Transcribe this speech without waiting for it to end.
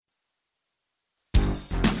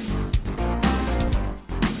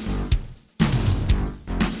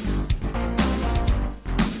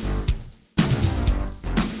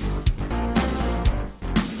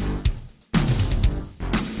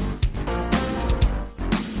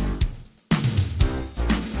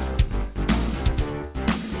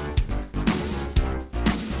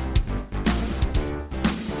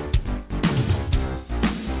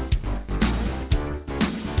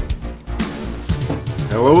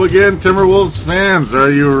Hello again, Timberwolves fans. Are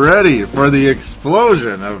you ready for the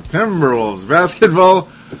explosion of Timberwolves basketball?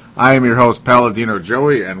 I am your host, Paladino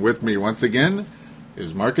Joey, and with me once again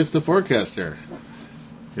is Marcus the Forecaster.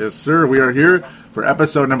 Yes, sir, we are here for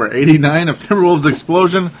episode number 89 of Timberwolves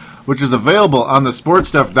Explosion, which is available on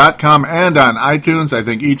thesportstuff.com and on iTunes. I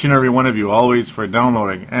thank each and every one of you always for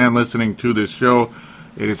downloading and listening to this show.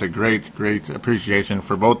 It is a great, great appreciation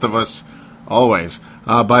for both of us, always.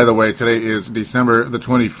 By the way, today is December the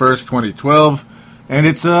 21st, 2012, and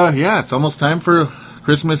it's almost time for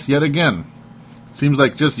Christmas yet again. Seems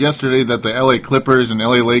like just yesterday that the LA Clippers and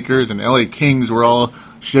LA Lakers and LA Kings were all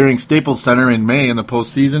sharing Staples Center in May in the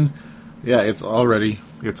postseason. Yeah, it's already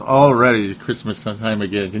Christmas time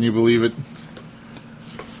again. Can you believe it?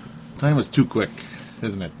 Time is too quick,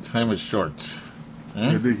 isn't it? Time is short.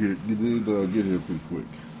 You did get here pretty quick.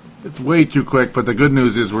 It's way too quick, but the good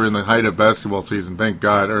news is we're in the height of basketball season, thank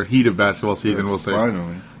God. Or heat of basketball season, we'll say.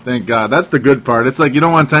 Finally. Thank God. That's the good part. It's like you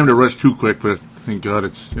don't want time to rush too quick, but thank God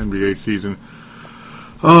it's NBA season.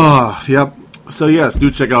 Oh, yep. So, yes,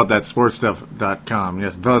 do check out that sportstuff.com.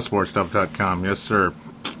 Yes, thesportstuff.com. Yes, sir.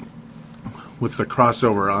 With the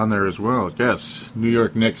crossover on there as well. Yes, New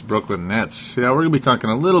York Knicks, Brooklyn Nets. Yeah, we're going to be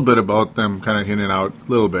talking a little bit about them, kind of hinting out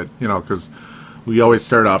a little bit, because we always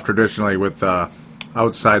start off traditionally with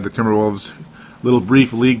outside the Timberwolves. Little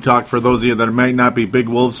brief league talk for those of you that might not be big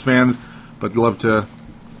Wolves fans, but love to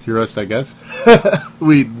hear us, I guess.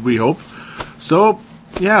 we hope. So,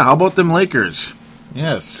 yeah, how about them Lakers?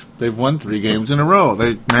 Yes, they've won 3 games in a row.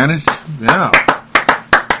 They managed, yeah.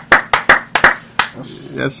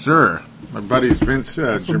 Yes, sir. My buddy's Vince.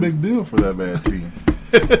 That's a big deal for that bad team.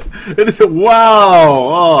 It is wow!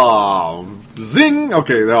 Oh, zing.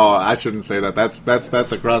 Okay, no, I shouldn't say that. That's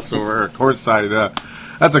a crossover, courtside.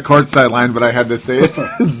 That's a courtside line, but I had to say it.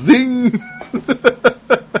 Zing.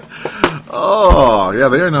 Oh, yeah,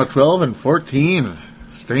 they are now 12-14,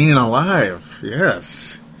 staying alive.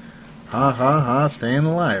 Yes. Ha ha ha, staying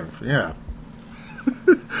alive. Yeah.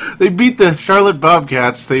 They beat the Charlotte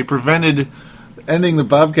Bobcats. They prevented ending the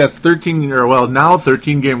Bobcats'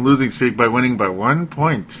 13-game losing streak by winning by 1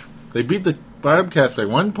 point. They beat the Bobcats by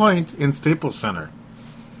 1 point in Staples Center.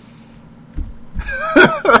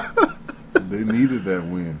 They needed that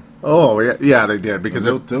win. Oh, yeah, they did. Because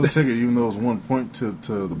they'll take it even though it was 1 point to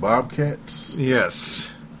the Bobcats. Yes.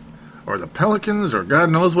 Or the Pelicans, or God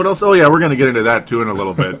knows what else. Oh, yeah, we're going to get into that, too, in a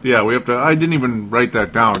little bit. Yeah, we have to. I didn't even write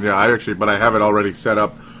that down. Yeah, but I have it already set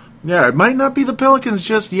up. Yeah, it might not be the Pelicans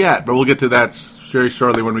just yet, but we'll get to that very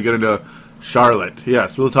shortly when we get into Charlotte.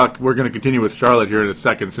 Yes, we'll talk. We're going to continue with Charlotte here in a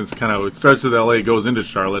second, since it starts with LA, goes into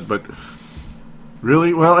Charlotte, but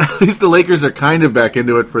really, well, at least the Lakers are kind of back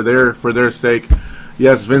into it for their sake.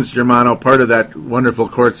 Yes, Vince Germano, part of that wonderful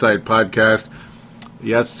Courtside podcast.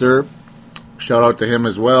 Yes, sir. Shout out to him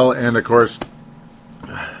as well, and of course,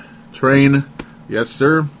 Train. Yes,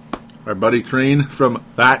 sir. Our buddy Train from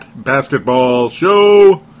That Basketball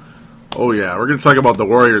Show. Oh, yeah. We're going to talk about the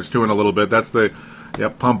Warriors, too, in a little bit. That's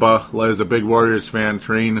Pumpa is a big Warriors fan.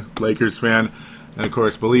 Train, Lakers fan. And, of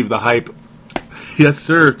course, Believe the Hype. Yes,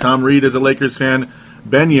 sir. Tom Reed is a Lakers fan.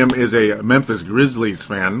 Benyam is a Memphis Grizzlies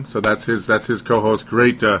fan. So that's his co-host.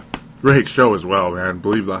 Great show as well, man.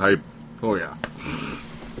 Believe the Hype. Oh, yeah.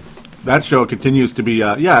 That show continues to be,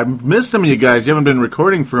 I've missed some of you guys. You haven't been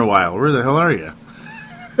recording for a while. Where the hell are you?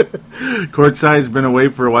 Courtside's been away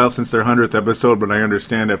for a while since their 100th episode, but I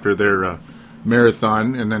understand after their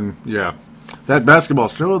marathon. And then, yeah. That basketball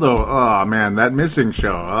show, though, oh, man, that missing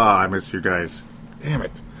show. Oh, I miss you guys. Damn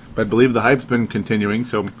it. But Believe the Hype's been continuing,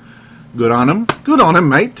 so good on him. Good on him,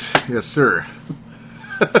 mate. Yes, sir.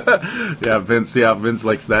 Vince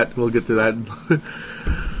likes that. We'll get to that.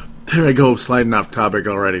 There I go, sliding off topic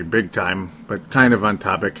already, big time, but kind of on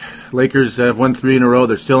topic. Lakers have won 3 in a row.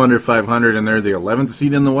 They're still under 500, and they're the 11th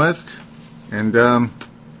seed in the West. And,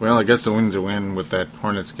 I guess a win's a win with that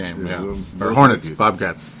Hornets game. Yeah, or Hornets,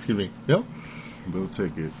 Bobcats, excuse me. Yep. They'll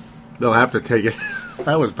take it. They'll have to take it.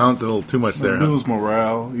 I was bouncing a little too much there. Bills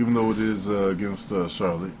morale, even though it is against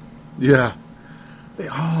Charlotte. Yeah. They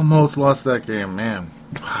almost lost that game, man.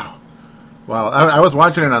 Wow. I was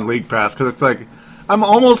watching it on League Pass, because it's like, I'm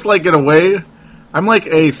almost like, in a way, I'm like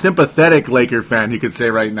a sympathetic Laker fan, you could say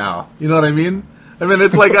right now. You know what I mean?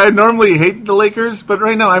 It's like I normally hate the Lakers, but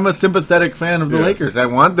right now I'm a sympathetic fan of the Lakers. I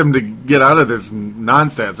want them to get out of this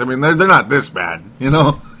nonsense. They're not this bad,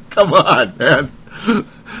 Come on, man.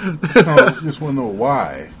 I just want to know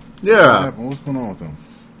why. Yeah. What's going on with them?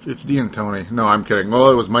 It's D'Antoni. No, I'm kidding.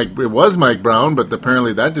 Well, it was Mike Brown, but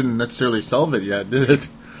apparently that didn't necessarily solve it yet, did it?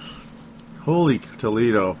 Holy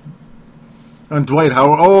Toledo. And Dwight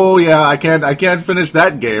Howard. Oh yeah, I can't finish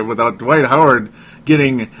that game without Dwight Howard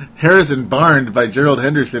getting Harrison Barnes by Gerald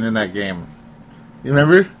Henderson in that game. You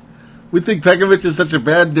remember? We think Pekovic is such a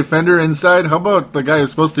bad defender inside. How about the guy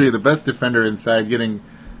who's supposed to be the best defender inside getting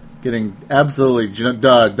absolutely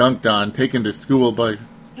dunked on, taken to school by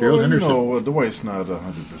Gerald Henderson? You know, Dwight's not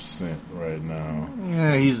 100% right now.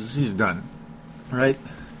 Yeah, he's done. Right?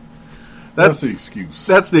 That's the excuse.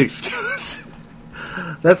 That's the excuse.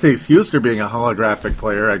 That's the excuse for being a holographic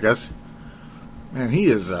player, I guess. Man, he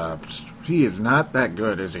is not that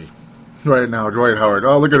good, is he? Right now, Dwight Howard.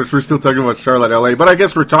 Oh, look at us. We're still talking about Charlotte, LA. But I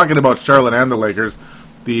guess we're talking about Charlotte and the Lakers.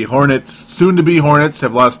 The Hornets, soon-to-be Hornets,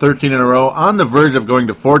 have lost 13 in a row, on the verge of going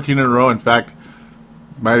to 14 in a row. In fact,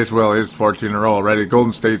 might as well is 14 in a row already.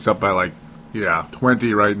 Golden State's up by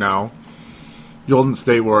 20 right now. Golden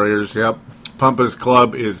State Warriors, yep. Pumpin's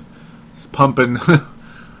club is pumping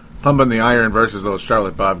pumping the iron versus those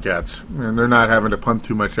Charlotte Bobcats. And they're not having to pump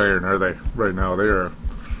too much iron, are they? Right now, they are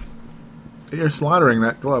slaughtering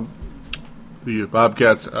that club. The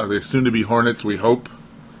Bobcats, the soon-to-be Hornets, we hope,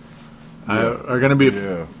 are going to be...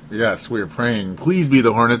 Yes, we are praying. Please be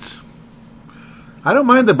the Hornets. I don't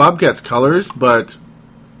mind the Bobcats' colors, but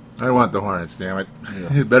I want the Hornets, damn it.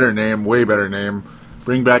 Yeah. Better name, way better name.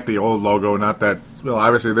 Bring back the old logo, not that... Well,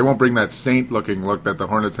 obviously, they won't bring that saint-looking look that the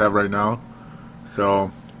Hornets have right now.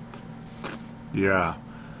 So, yeah.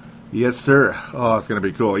 Yes, sir. Oh, it's going to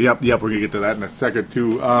be cool. Yep, we're going to get to that in a second,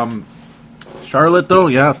 too. Charlotte,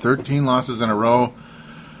 though, 13 losses in a row.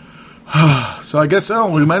 So I guess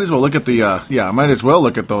we might as well look at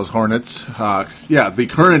those Hornets. The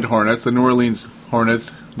current Hornets, the New Orleans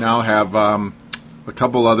Hornets, now have a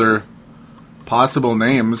couple other possible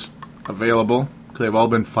names available. They've all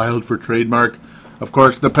been filed for trademark. Of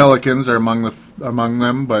course, the Pelicans are among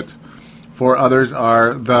them, but 4 others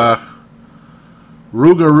are the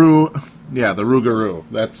Rougarou. Yeah, the Rougarou.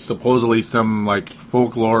 That's supposedly some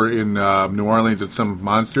folklore in New Orleans. It's some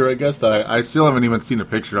monster, I guess. I still haven't even seen a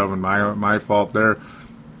picture of them. My fault there.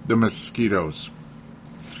 The mosquitoes.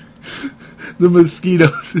 The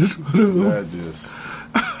mosquitoes is one of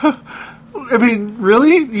them. I mean,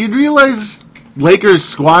 really? You'd realize Lakers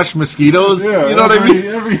squash mosquitoes? Yeah, you know what I mean?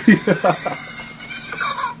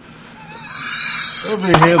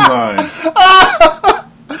 Every headline.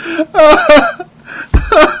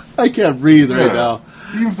 I can't breathe right now.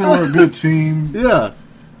 Even if they were a good team. Yeah.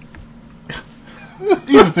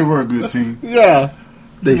 Even if they were a good team. Yeah.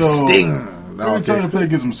 They sting. Every time you play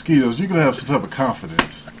against mosquitoes, you're going to have some type of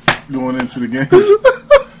confidence going into the game.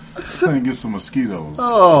 Playing against some mosquitoes.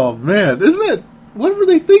 Oh, man. Isn't it? What were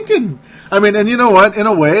they thinking? I mean, and you know what? In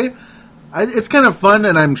a way, it's kind of fun,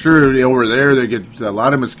 and I'm sure over there they get a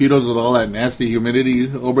lot of mosquitoes with all that nasty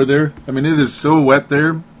humidity over there. I mean, it is so wet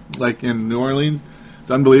there, like in New Orleans. It's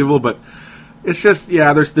unbelievable, but it's just,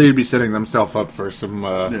 they'd be setting themselves up for some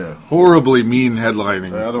horribly mean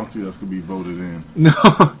headlining. I don't think that's going to be voted in. No.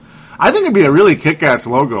 I think it'd be a really kick-ass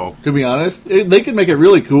logo, to be honest. They could make it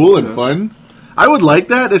really cool and fun. I would like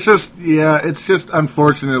that. It's just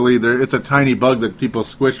unfortunately, it's a tiny bug that people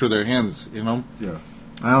squish with their hands, you know? Yeah.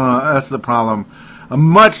 I don't know. That's the problem. A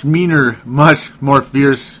much meaner, much more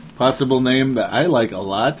fierce possible name that I like a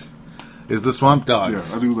lot is the Swamp Dogs.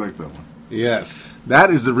 Yeah, I do like that one. Yes, that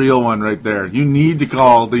is the real one right there. You need to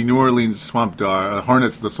call the New Orleans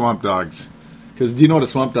Hornets the Swamp Dogs. Because do you know what a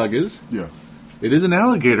swamp dog is? Yeah. It is an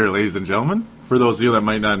alligator, ladies and gentlemen. For those of you that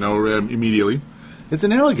might not know immediately, it's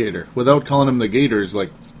an alligator without calling them the Gators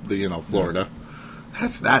like Florida.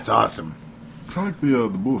 That's awesome. I like the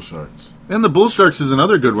bull sharks. And the bull sharks is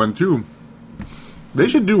another good one too. They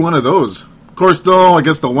should do one of those. Of course, though, I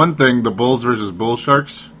guess the one thing, the bulls versus bull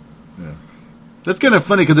sharks. Yeah. That's kind of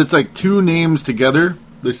funny because it's like 2 names together.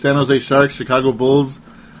 The San Jose Sharks, Chicago Bulls,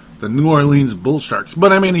 the New Orleans Bull Sharks.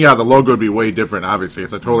 But I mean, the logo would be way different, obviously.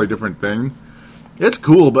 It's a totally different thing. It's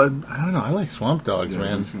cool, but I don't know. I like Swamp Dogs,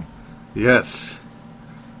 man. Yes.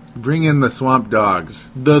 Bring in the Swamp Dogs.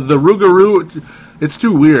 The Rougarou, it's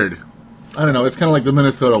too weird. I don't know. It's kind of like the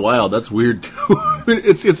Minnesota Wild. That's weird, too.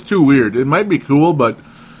 It's too weird. It might be cool, but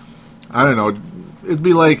I don't know. It'd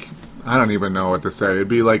be like, I don't even know what to say. It'd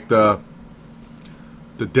be like the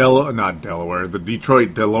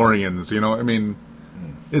Detroit DeLoreans, you know? I mean,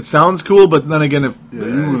 it sounds cool, but then again,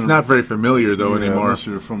 it's not very familiar, though, anymore. Unless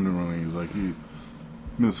you're from New Orleans, like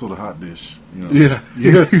Minnesota hot dish, you know? Yeah.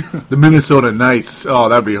 The Minnesota Nice. Oh,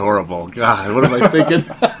 that'd be horrible. God, what am I thinking?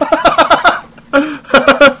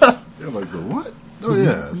 You're like, the what? Oh,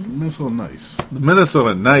 yeah, it's Minnesota Nice. The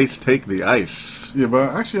Minnesota Nice take the ice. Yeah,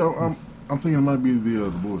 but actually, I'm thinking it might be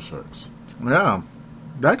the Bull Sharks. Yeah,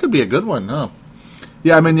 that could be a good one, huh?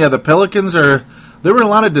 Yeah, I mean, the Pelicans there were a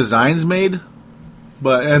lot of designs made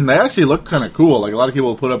and they actually look kind of cool. Like a lot of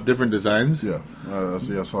people put up different designs. Yeah, I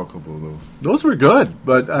saw a couple of those. Those were good,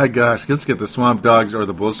 but gosh, let's get the Swamp Dogs or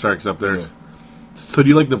the Bull Sharks up there. Yeah. So do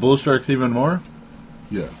you like the Bull Sharks even more?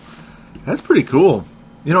 Yeah. That's pretty cool.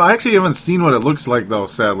 You know, I actually haven't seen what it looks like, though,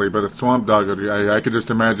 sadly, but a Swamp Dog, I could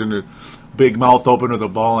just imagine a big mouth open with a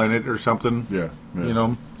ball in it or something. Yeah. You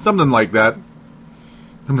know, something like that.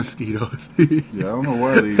 The mosquitoes. Yeah, I don't know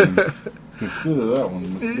why they even consider that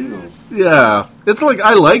one mosquitoes. Yeah. It's like,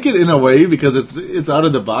 I like it in a way because it's out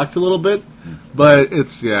of the box a little bit, but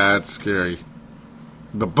it's scary.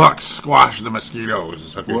 The Bucks squash the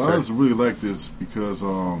mosquitoes. Well, I just really like this because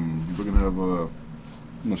we're going to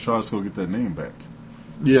have Charlotte's going to get that name back.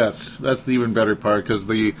 Yes, that's the even better part because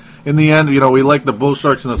in the end, you know, we like the Bull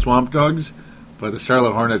Sharks and the Swamp Dogs, but the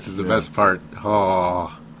Charlotte Hornets is the best part.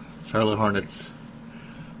 Oh, Charlotte Hornets.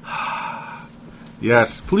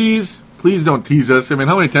 Yes, please don't tease us. I mean,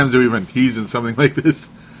 how many times have we been teasing something like this?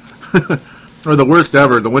 Or the worst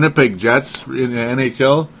ever, the Winnipeg Jets in the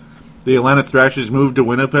NHL. The Atlanta Thrashers moved to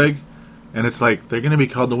Winnipeg, and it's like they're going to be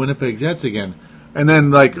called the Winnipeg Jets again. And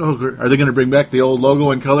then, like, oh, are they going to bring back the old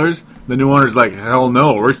logo and colors? The new owner's like, hell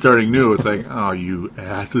no, we're starting new. It's like, oh, you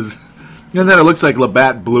asses. And then it looks like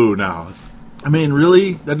Labatt Blue now. I mean,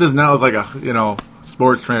 really? That does not look like a, you know,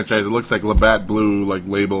 sports franchise. It looks like Labatt Blue, like,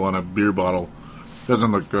 label on a beer bottle.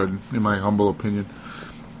 Doesn't look good, in my humble opinion.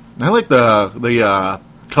 I like the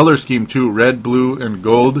color scheme, too. Red, blue, and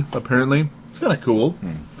gold, apparently. It's kind of cool.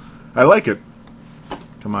 I like it.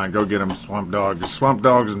 Come on, go get them, Swamp Dogs. Swamp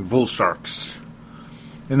Dogs and Bull Sharks.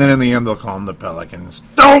 And then in the end, they'll call them the Pelicans.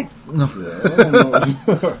 Don't! No. Yeah, I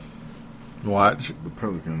don't know. Watch. The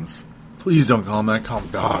Pelicans. Please don't call them that. Call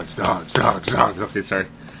them dogs. Okay, sorry.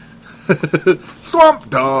 Swamp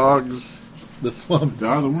Dogs. The Swamp. The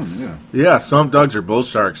other one, yeah. Yeah, Swamp Dogs or Bull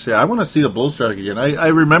Sharks. Yeah, I want to see the Bull Shark again. I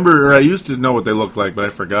remember, or I used to know what they looked like, but I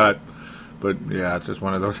forgot. But yeah, it's just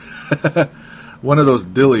one of those. One of those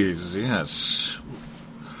dillies, yes.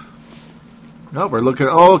 Oh, we're looking.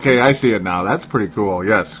 Oh, okay, I see it now. That's pretty cool.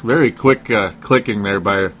 Yes, very quick clicking there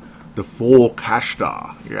by the full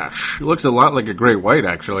Kashta. Yes, it looks a lot like a great white,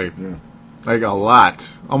 actually. Yeah. Like a lot,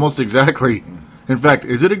 almost exactly. In fact,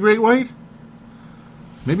 is it a great white?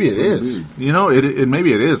 Maybe it is. Big. You know, it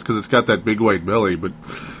maybe it is because it's got that big white belly. But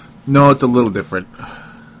no, it's a little different.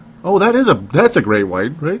 Oh, that's a great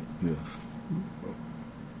white, right? Yeah.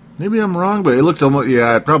 Maybe I'm wrong, but it looks almost.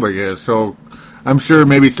 Yeah, it probably is. So. I'm sure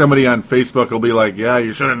maybe somebody on Facebook will be like, yeah,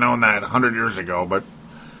 you should have known that 100 years ago, but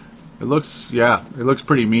it looks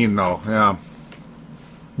pretty mean, though, yeah.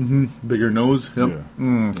 Bigger nose, yep.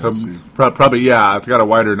 Yeah. So probably, yeah, it's got a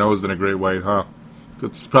wider nose than a great white, huh?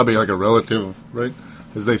 It's probably like a relative, right?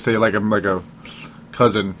 As they say, like a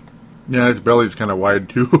cousin. Yeah, his belly's kind of wide,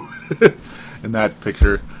 too, in that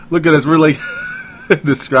picture. Look at us, we're like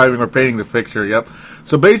describing or painting the picture, yep.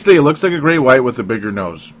 So basically, it looks like a great white with a bigger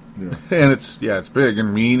nose. Yeah. And it's big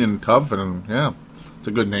and mean and tough, and yeah, it's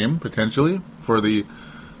a good name potentially for the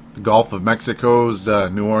Gulf of Mexico's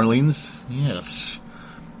New Orleans. Yes.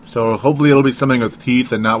 So hopefully it'll be something with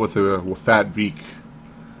teeth and not with a fat beak,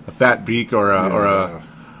 or a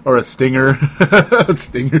stinger.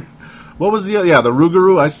 Stinger. What was the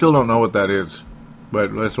Rougarou? I still don't know what that is,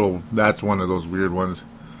 but that's one of those weird ones.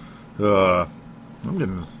 I'm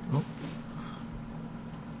getting. Oh.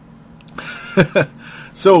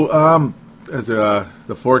 So, as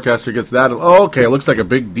the forecaster gets that, okay, it looks like a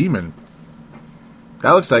big demon.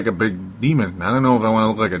 That looks like a big demon. I don't know if I want to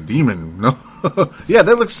look like a demon. No, yeah,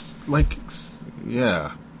 that looks like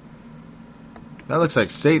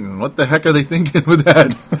Satan. What the heck are they thinking with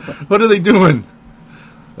that? What are they doing?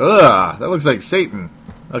 That looks like Satan.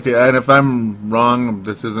 Okay, and if I'm wrong,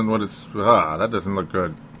 this isn't what it's. That doesn't look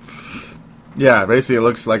good. Yeah, basically, it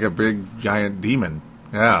looks like a big giant demon.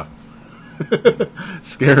 Yeah.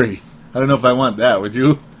 Scary. I don't know if I want that. Would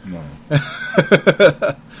you?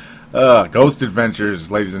 No. Ghost Adventures,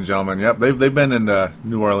 ladies and gentlemen. Yep, they've been in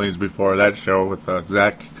New Orleans before. That show with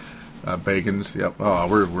Zach Bagans. Yep. Oh,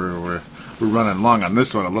 we're running long on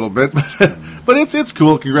this one a little bit, but it's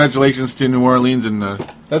cool. Congratulations to New Orleans, and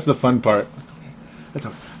that's the fun part.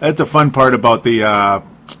 That's a fun part about the.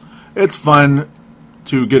 It's fun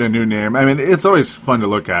to get a new name. I mean, it's always fun to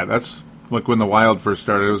look at. That's. Like when the Wild first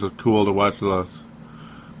started, it was cool to watch the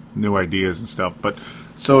new ideas and stuff. But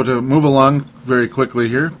so to move along very quickly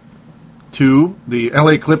here to the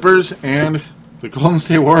LA Clippers and the Golden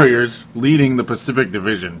State Warriors leading the Pacific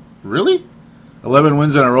Division. Really? 11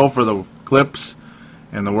 wins in a row for the Clips,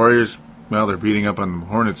 and the Warriors, well, they're beating up on the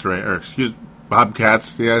Hornets,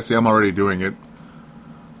 Bobcats. Yeah, see, I'm already doing it.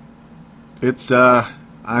 It's,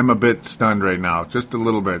 I'm a bit stunned right now, just a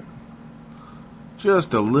little bit.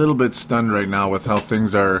 just a little bit stunned right now with how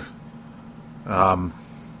things are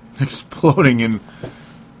exploding in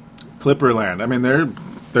Clipperland. I mean, they're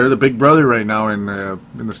the big brother right now in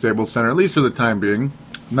the Staples Center, at least for the time being.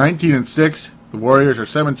 19-6. The Warriors are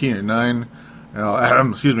 17-9.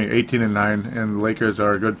 18-9, and the Lakers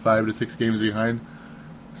are a good 5 to 6 games behind.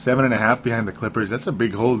 7.5 behind the Clippers. That's a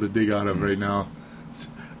big hole to dig out of right now.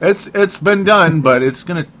 It's been done, but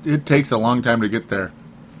it takes a long time to get there.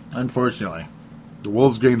 Unfortunately, the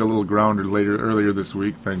Wolves gained a little ground earlier this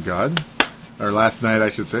week. Thank God, or last night, I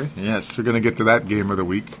should say. Yes, we're going to get to that game of the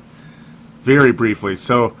week very briefly.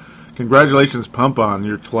 So, congratulations, Pump, on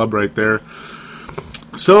your club right there.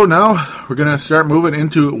 So now we're going to start moving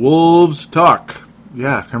into Wolves talk.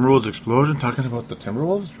 Yeah, Timberwolves explosion. Talking about the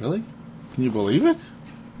Timberwolves, really? Can you believe it?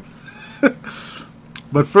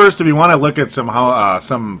 But first, if you want to look at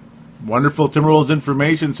some wonderful Timberwolves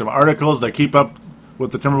information, some articles that keep up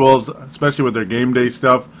with the Timberwolves, especially with their game day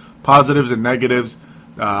stuff, positives and negatives,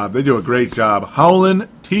 they do a great job. Howlin'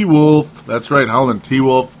 T-Wolf. That's right, Howlin'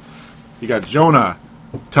 T-Wolf. You got Jonah,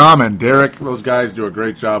 Tom, and Derek. Those guys do a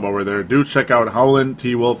great job over there. Do check out Howlin'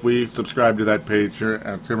 T-Wolf. We subscribe to that page here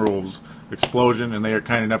at Timberwolves Explosion, and they are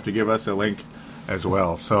kind enough to give us a link as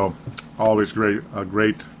well. So, always great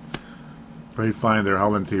find there,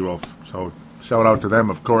 Howlin' T-Wolf. So, shout out to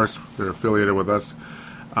them, of course. They're affiliated with us.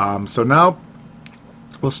 So now,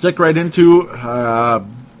 we'll stick right into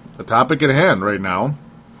the topic at hand right now.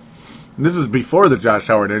 And this is before the Josh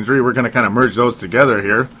Howard injury. We're going to kind of merge those together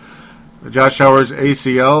here. Josh Howard's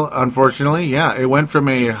ACL, unfortunately, it went from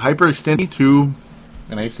a hyperextension to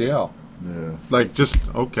an ACL. Yeah. Like, just,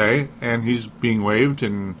 okay, and he's being waived,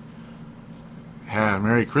 and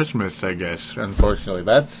Merry Christmas, I guess, unfortunately.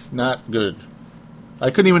 That's not good.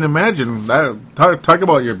 I couldn't even imagine that. Talk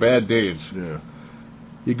about your bad days. Yeah.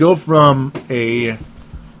 You go from a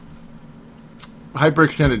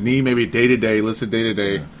hyperextended knee, maybe day-to-day, listed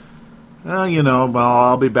day-to-day.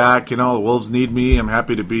 I'll be back. The Wolves need me. I'm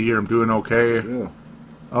happy to be here. I'm doing okay. Yeah.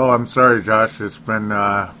 Oh, I'm sorry, Josh. It's been,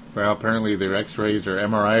 apparently their x-rays or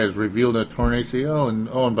MRI has revealed a torn ACL.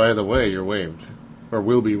 And by the way, you're waived. Or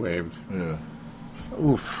will be waived. Yeah.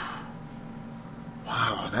 Oof.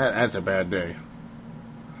 Wow, that's a bad day.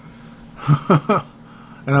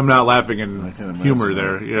 And I'm not laughing in humor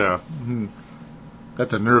there. Yeah.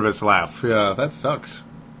 That's a nervous laugh. Yeah, that sucks.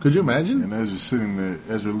 Could you imagine? And as you're sitting there,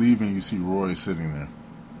 as you're leaving, you see Roy sitting there.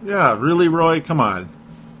 Yeah, really, Roy? Come on.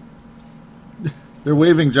 They're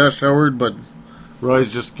waving Josh Howard, but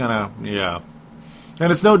Roy's just kind of, yeah.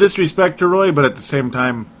 And it's no disrespect to Roy, but at the same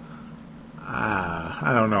time,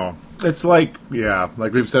 I don't know. It's like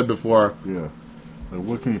we've said before. Yeah. Like,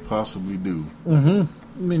 what can he possibly do? Mm-hmm.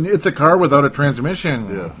 I mean, it's a car without a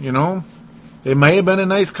transmission. Yeah. It may have been a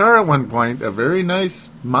nice car at one point, a very nice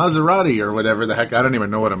Maserati or whatever the heck. I don't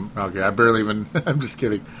even know what I barely even, I'm just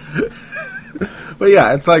kidding. But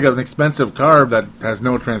yeah, it's like an expensive car that has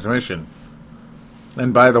no transmission.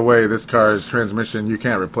 And by the way, this car's transmission, you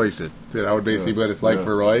can't replace it. That would basically what it's like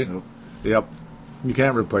for Roy. Yep. You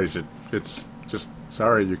can't replace it. It's just,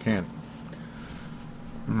 sorry, you can't.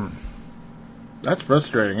 That's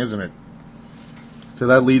frustrating, isn't it? So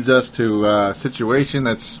that leads us to a situation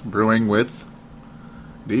that's brewing with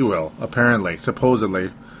D-Will, apparently,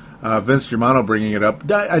 supposedly. Vince Germano bringing it up.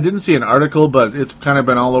 I didn't see an article, but it's kind of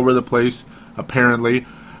been all over the place, apparently.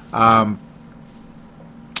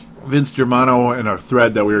 Vince Germano in a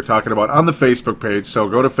thread that we were talking about on the Facebook page. So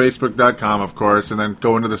go to Facebook.com, of course, and then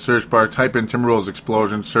go into the search bar, type in Timberwolves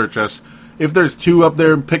Explosion, search us. If there's two up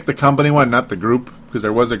there, pick the company one, not the group, because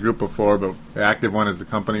there was a group before, but the active one is the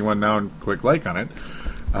company one now, and click like on it.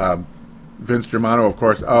 Vince Germano, of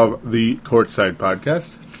course, of the Courtside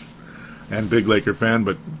podcast, and big Laker fan,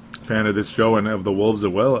 but fan of this show and of the Wolves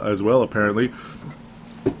as well, apparently.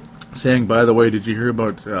 Saying, by the way, did you hear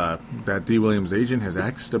about that D. Williams agent has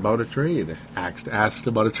asked about a trade? Asked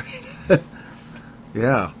about a trade.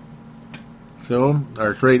 Yeah. So,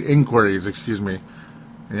 our trade inquiries, excuse me.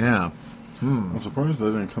 Yeah. I'm surprised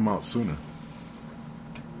that didn't come out sooner.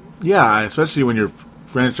 Yeah, especially when you're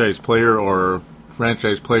franchise player or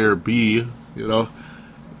franchise player B,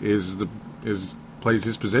 plays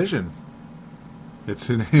his position. It's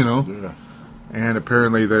Yeah. And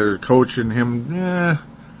apparently their coach and him,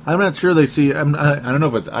 I'm not sure they see. I don't know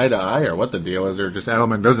if it's eye to eye or what the deal is, or just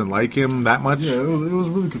Edelman doesn't like him that much. Yeah, it was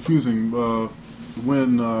really confusing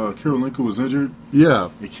when Karolinko was injured. Yeah,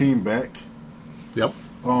 he came back. Yep.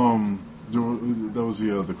 That was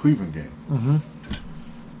the Cleveland game. Mm-hmm.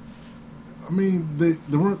 I mean, they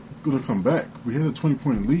weren't going to come back. We had a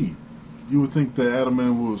 20-point lead. You would think that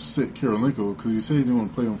Edelman will sit Karolinko because he said he didn't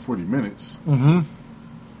want to play him 40 minutes. Mm-hmm.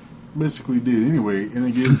 basically did anyway, and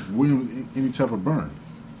it gave Williams any type of burn.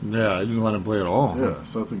 Yeah, I didn't let him play at all. Yeah,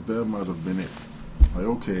 so I think that might have been it. Like,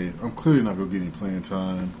 okay, I'm clearly not going to get any playing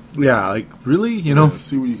time. Yeah, like, really?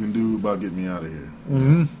 See what you can do about getting me out of here.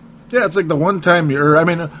 Mm-hmm. Yeah, it's like the one time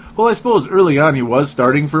I suppose early on he was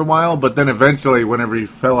starting for a while, but then eventually, whenever he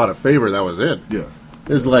fell out of favor, that was it. Yeah.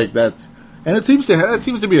 It's like that. And it seems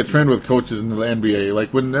to be a trend with coaches in the NBA.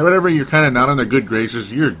 Like, whenever you're kind of not in their good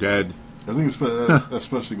graces, you're dead. I think that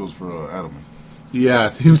especially goes for Adelman. Yeah,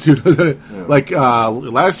 it seems to, doesn't it? Yeah. Like,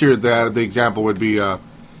 last year, the example would be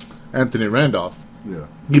Anthony Randolph. Yeah.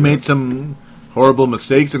 He made some horrible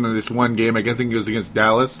mistakes in this one game. I think it was against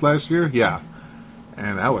Dallas last year. Yeah.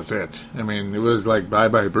 And that was it. I mean, it was like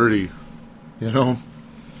bye-bye birdie,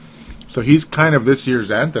 So he's kind of this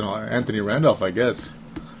year's Anthony Randolph, I guess.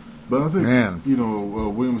 But I think, Man.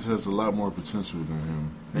 Williams has a lot more potential than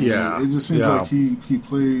him. And Yeah. It just seems like he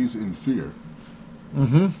plays in fear.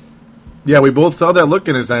 Mm-hmm. Yeah, we both saw that look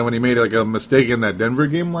in his eye when he made like a mistake in that Denver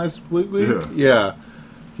game last week. Yeah.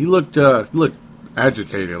 He looked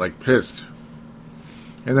agitated, like pissed.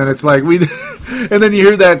 And then it's like and then you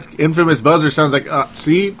hear that infamous buzzer sounds like,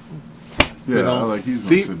 see? Yeah, like he's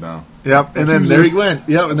going to sit down. Yep, and then there he went.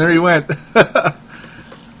 Yep, and there he went.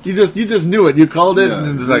 You just knew it. You called it,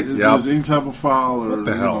 and it's like, if yep. there's any type of foul or What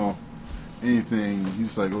the hell? Anything,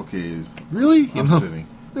 he's like, okay, Really? I'm sitting.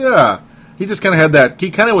 Yeah. He just kind of had that. He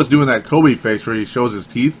kind of was doing that Kobe face where he shows his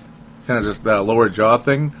teeth, kind of just that lower jaw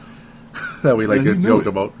thing that we like to joke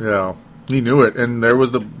about. Yeah, he knew it, and there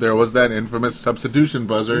was that infamous substitution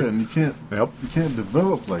buzzer. Yeah, and you can't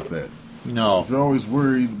develop like that. No, You're always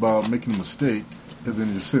worried about making a mistake, and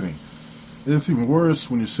then you're sitting. It's even worse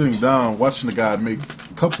when you're sitting down, watching the guy make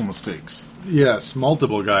a couple mistakes. yes,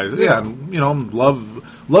 multiple guys. Yeah, and,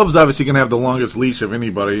 Love's obviously going to have the longest leash of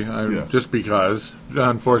anybody, just because,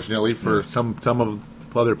 unfortunately, for some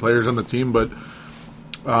of the other players on the team. But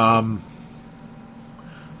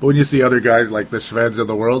when you see other guys like the Shveds of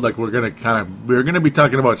the world, like we're going to be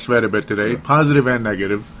talking about Shved a bit today, positive and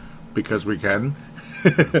negative, because we can.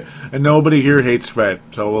 And nobody here hates Shved,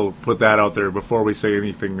 so we'll put that out there before we say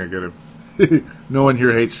anything negative. No one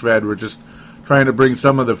here hates Shved. We're just trying to bring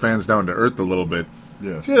some of the fans down to earth a little bit.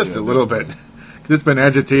 Yeah, just a little bit. It's been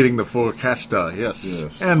agitating the forecasta,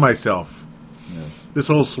 yes, and myself. Yes. This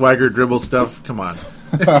whole swagger dribble stuff, come on.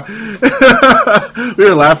 We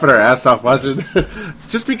were laughing our ass off watching.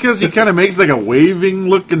 Just because he kind of makes like a waving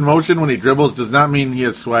look and motion when he dribbles does not mean he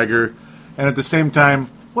has swagger. And at the same time,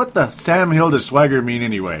 what the Sam Hill does swagger mean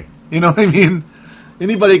anyway? You know what I mean?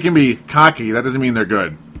 Anybody can be cocky. That doesn't mean they're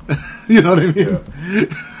good. You know what I mean? Yeah.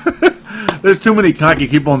 There's too many cocky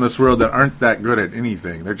people in this world that aren't that good at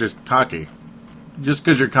anything. They're just cocky. Just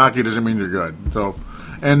because you're cocky doesn't mean you're good. So,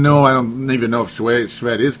 and no, I don't even know if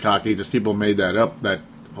Shved is cocky. Just people made that up. That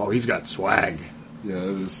he's got swag. Yeah,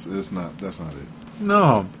 it's not. That's not it.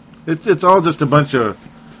 No, it's all just a bunch of.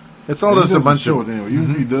 It's all just a bunch show of. it anyway.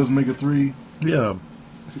 Even if he does make a three, Yeah,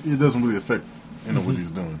 it doesn't really affect what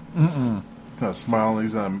he's doing. Mm-mm. He's not smiling.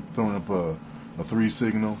 He's not throwing up a 3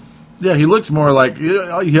 signal. Yeah, he looks more like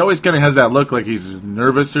he always kind of has that look like he's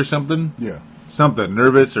nervous or something. Yeah, something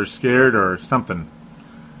nervous or scared or something.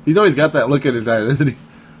 He's always got that look at his eye, isn't he?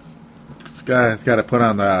 This guy's got to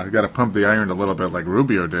pump the iron a little bit like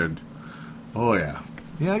Rubio did. Oh yeah,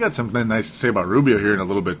 I got something nice to say about Rubio here in a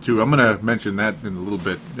little bit too. I'm going to mention that in a little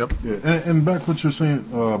bit. Yep. Yeah, and back what you're saying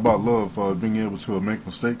about Love being able to make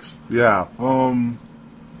mistakes. Yeah. In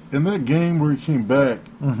that game where he came back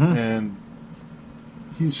and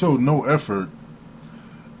he showed no effort,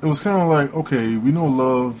 it was kind of like, okay, we know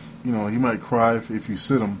Love, he might cry if you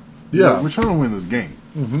sit him. Yeah. But we're trying to win this game.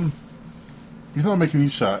 Mm-hmm. He's not making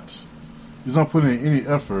these shots. He's not putting in any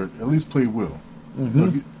effort. At least play well.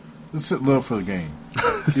 Mm-hmm. Let's sit Love for the game.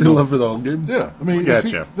 Sit Love for the whole game? Yeah. I mean,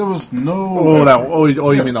 gotcha. There was no effort.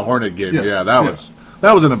 You mean the Hornet game? Yeah,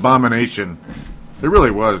 that was an abomination. It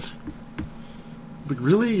really was. But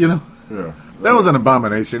really, Yeah. That was an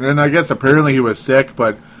abomination. And I guess apparently he was sick,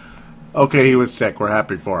 but okay, he was sick. We're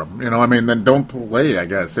happy for him. Then don't play, I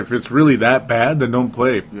guess. If it's really that bad, then don't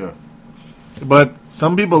play. Yeah. But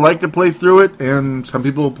some people like to play through it, and some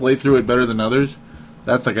people play through it better than others.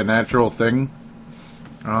 That's like a natural thing.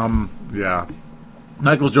 Yeah.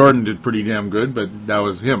 Michael Jordan did pretty damn good, but that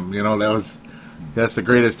was him. That's the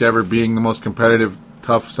greatest ever, being the most competitive,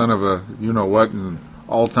 tough son of a you-know-what in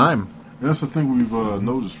all time. And that's the thing we've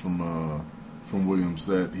noticed from Williams,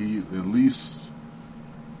 that he at least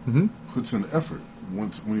puts in effort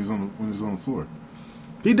when he's on the floor.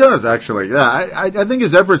 He does, actually. Yeah, I think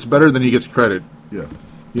his effort's better than he gets credit. Yeah.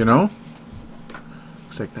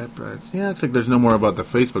 Looks like that. It's like there's no more about the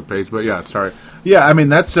Facebook page, but yeah, sorry. Yeah, I mean,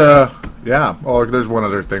 that's, yeah. Oh, there's one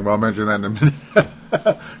other thing, but I'll mention that in a minute.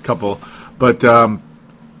 Couple. But,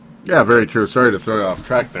 yeah, very true. Sorry to throw you off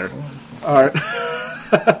track there. All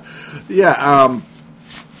right. Yeah,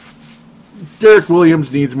 Derek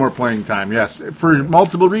Williams needs more playing time, yes, for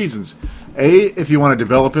multiple reasons. A, if you want to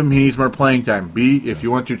develop him, he needs more playing time. B, if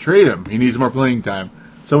you want to trade him, he needs more playing time.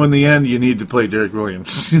 So in the end, you need to play Derek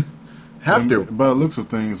Williams. Have to. By the looks of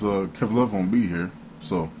things, Kevin Love won't be here,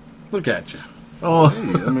 so. Look at you. Oh,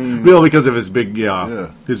 hey, I mean, well, because of his big,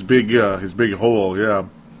 his big hole, yeah.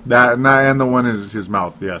 That and the one is his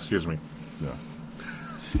mouth. Yeah, excuse me. Yeah.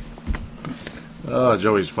 Oh,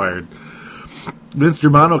 Joey's fired. Vince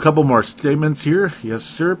Germano, a couple more statements here. Yes,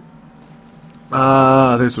 sir.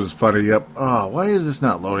 This was funny. Yep. Oh, why is this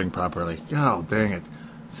not loading properly? Oh, dang it.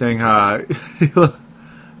 Saying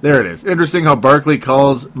there it is. Interesting how Barkley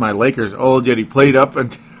calls my Lakers old, yet he played up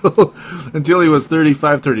until he was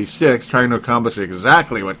 35, 36, trying to accomplish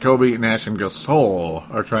exactly what Kobe, Nash, and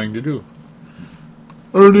Gasol are trying to do.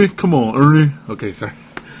 Ernie, come on, Ernie. Okay, sorry.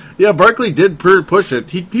 Yeah, Barkley did push it.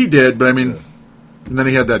 He did, but I mean, and then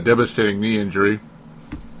he had that devastating knee injury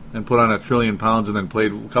and put on 1 trillion pounds and then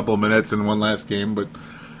played a couple of minutes in one last game. But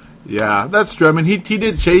yeah, that's true. I mean, he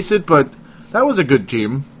did chase it, but that was a good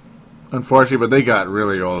team. Unfortunately, but they got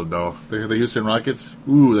really old, though. The Houston Rockets,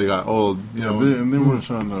 they got old. You know, and they were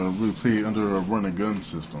trying to really play under a run-and-gun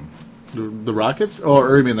system. The Rockets?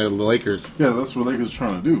 Or you mean the Lakers? Yeah, that's what Lakers are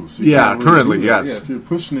trying to do. So currently, yes. Yeah, if you're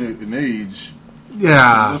pushing it in age,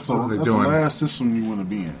 that's the last system you want to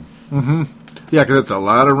be in. Mm-hmm. Yeah, because it's a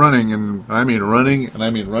lot of running, and I mean running, and I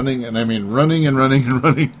mean running, and I mean running and running and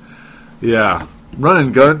running. Yeah.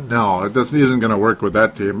 Running good? No, it isn't going to work with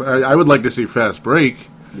that team. I would like to see fast break.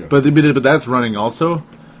 Yeah. But that's running also.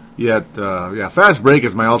 Yet, fast break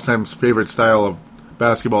is my all-time favorite style of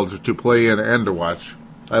basketball to play in and to watch.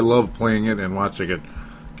 I love playing it and watching it.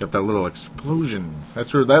 Get that little explosion.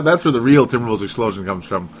 That's where the real Timberwolves explosion comes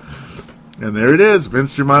from. And there it is,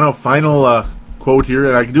 Vince Germano. Final quote here,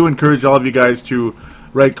 and I do encourage all of you guys to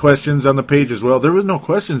write questions on the page as well. There were no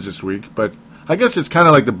questions this week, but I guess it's kind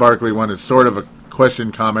of like the Barkley one. It's sort of a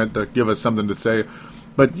question comment to give us something to say.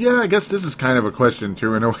 But, yeah, I guess this is kind of a question,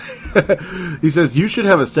 too, in a way. He says, you should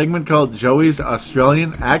have a segment called Joey's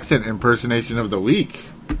Australian Accent Impersonation of the Week.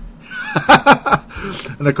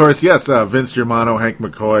 And, of course, yes, Vince Germano, Hank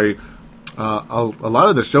McCoy. A lot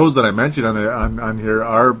of the shows that I mentioned on here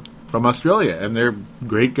are from Australia, and they're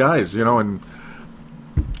great guys, you know, and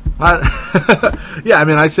yeah, I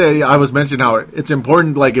mean, I was mentioning how it's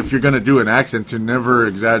important, like, if you're going to do an accent, to never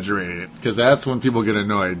exaggerate it, because that's when people get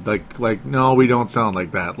annoyed. Like, no, we don't sound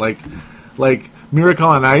like that. Like Miracle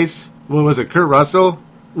on Ice, what was it, Kurt Russell?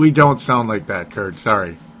 We don't sound like that, Kurt,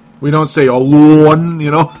 sorry. We don't say, alone,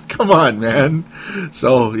 you know? Come on, man.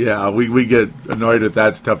 So, yeah, we get annoyed with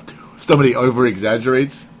that stuff, too. Somebody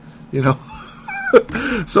over-exaggerates, you know?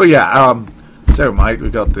 So, yeah, so, Mike, we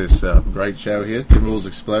got this great show here, Timberwolves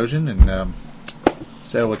Explosion, and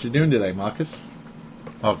so what you doing today, Marcus?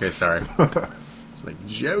 Okay, sorry. It's like,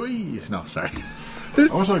 Joey. No, sorry. I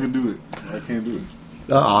wish I could do it. I can't do it.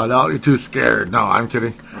 Oh, no, you're too scared. No, I'm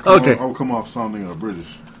kidding. I'll come off sounding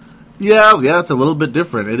British. Yeah, it's a little bit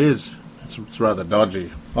different. It is. It's rather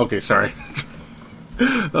dodgy. Okay, sorry.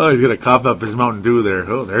 Oh, he's gonna cough up his Mountain Dew there.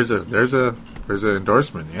 Oh, there's an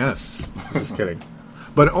endorsement. Yes, just kidding.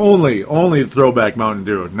 But only throwback Mountain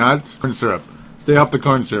Dew, not corn syrup. Stay off the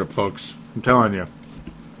corn syrup, folks. I'm telling you.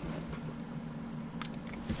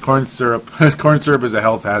 Corn syrup is a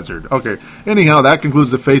health hazard. Okay. Anyhow, that concludes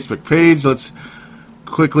the Facebook page. Let's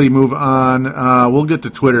quickly move on. We'll get to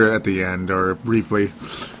Twitter at the end, or briefly.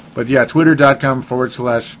 But yeah,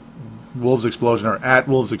 twitter.com/Wolves Explosion, or at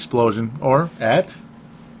Wolves Explosion, or at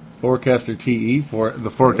Forecaster TE. For the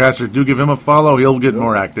Forecaster, do give him a follow. He'll get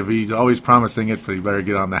more active. He's always promising it, but you better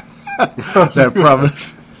get on that that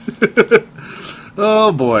promise.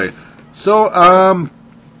 Oh boy. So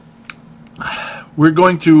we're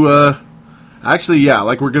going to actually, yeah,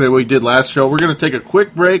 like we did last show. We're gonna take a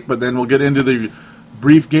quick break, but then we'll get into the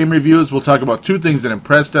brief game reviews. We'll talk about 2 things that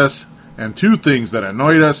impressed us and 2 things that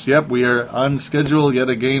annoyed us. Yep, we are on schedule yet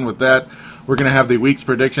again with that. We're going to have the week's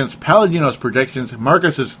predictions, Palladino's predictions,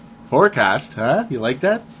 Marcus's forecast. Huh? You like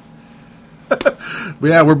that?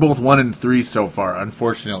 Yeah, we're both 1-3 so far,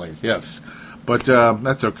 unfortunately. Yes, but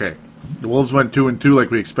that's okay. The Wolves went 2-2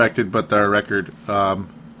 like we expected, but our record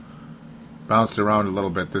bounced around a little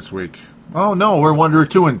bit this week. Oh no, we're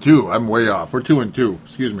 2-2. I'm way off. We're 2-2.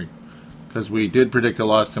 Excuse me. Because we did predict a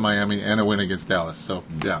loss to Miami and a win against Dallas. So,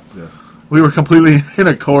 yeah. We were completely in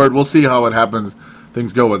accord. We'll see how it happens.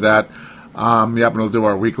 Things go with that. Yep, and we'll do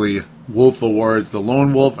our weekly Wolf Awards, the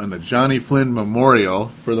Lone Wolf and the Johnny Flynn Memorial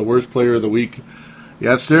for the worst player of the week.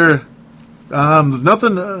 Yes, sir. There's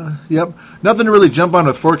nothing, nothing to really jump on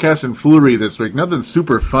with forecast and foolery this week. Nothing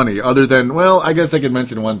super funny other than, well, I guess I could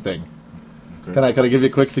mention one thing. Okay. Can I give you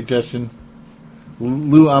a quick suggestion?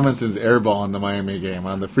 Lou Amundsen's airball in the Miami game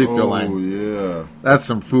on the free throw line. Oh, yeah. That's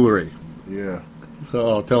some foolery. Yeah.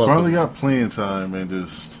 So tell us. Finally got playing time and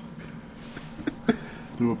just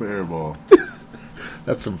threw up an airball.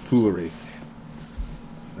 That's some foolery.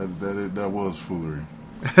 That was foolery.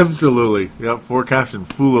 Absolutely. Yep, forecast and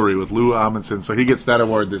foolery with Lou Amundsen. So he gets that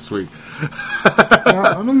award this week.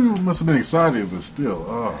 I know you must have been excited, but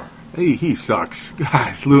still. He sucks.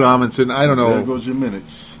 God, Lou Amundsen, I don't know. There goes your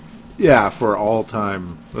minutes. Yeah, for all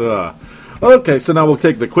time. Ugh. Okay, so now we'll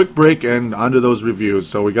take the quick break and onto those reviews.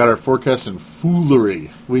 So we got our forecast and foolery.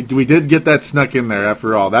 We did get that snuck in there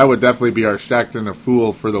after all. That would definitely be our Shackton a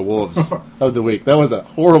fool for the Wolves of the week. That was a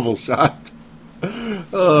horrible shot.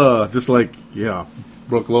 Just like,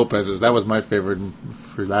 Brooke Lopez's. That was my favorite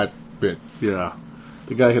for that bit. Yeah.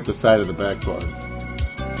 The guy hit the side of the backboard.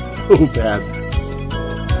 So bad.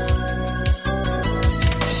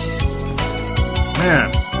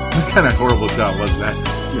 Man, what kind of horrible shot was that?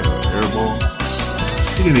 Yeah, airball.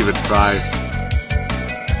 He didn't even try.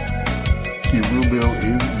 Rubio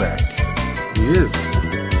is back. He is.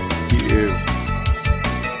 He is.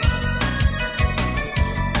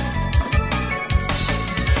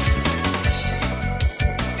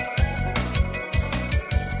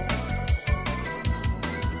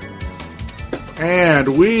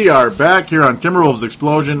 And we are back here on Timberwolves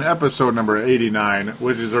Explosion, episode number 89,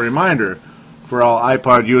 which is a reminder for all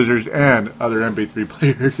iPod users and other MP3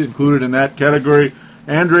 players included in that category.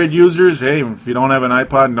 Android users, hey, if you don't have an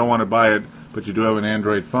iPod and don't want to buy it, but you do have an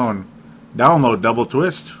Android phone, download Double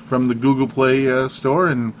Twist from the Google Play store,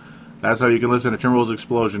 and that's how you can listen to Timberwolves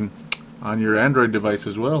Explosion on your Android device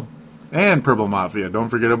as well. And Purple Mafia, don't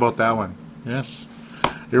forget about that one. Yes.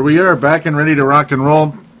 Here we are, back and ready to rock and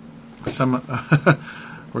roll.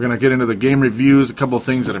 We're going to get into the game reviews, a couple of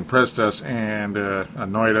things that impressed us and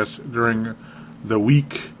annoyed us during the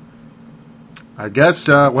week. I guess,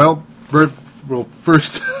 we'll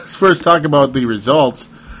first talk about the results.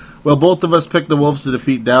 Well, both of us picked the Wolves to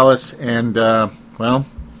defeat Dallas, and,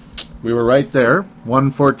 we were right there.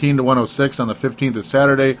 114-106 on the 15th of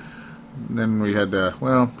Saturday. Then we had,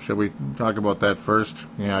 should we talk about that first?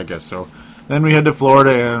 Yeah, I guess so. Then we head to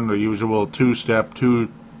Florida and the usual two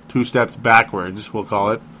steps backwards, we'll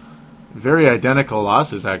call it. Very identical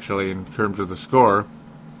losses, actually, in terms of the score.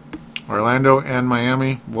 Orlando and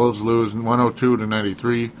Miami, Wolves lose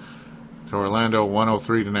 102-93 to Orlando,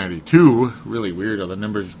 103-92. Really weird how the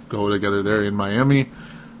numbers go together there in Miami.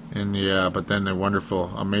 And but then the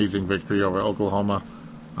wonderful, amazing victory over Oklahoma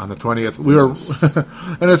on the 20th. We were,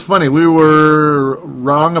 and it's funny, we were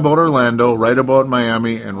wrong about Orlando, right about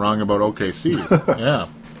Miami, and wrong about OKC. Yeah.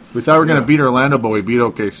 We thought we were going to beat Orlando, but we beat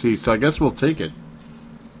OKC, so I guess we'll take it.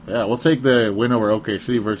 Yeah, we'll take the win over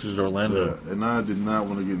OKC versus Orlando. Yeah, and I did not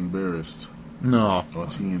want to get embarrassed. No. On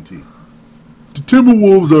TNT. The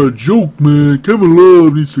Timberwolves are a joke, man. Kevin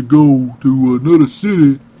Love needs to go to another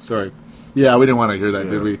city. Sorry. Yeah, we didn't want to hear that,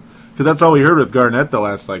 did we? Because that's all we heard with Garnett the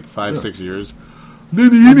last, 5-6 years.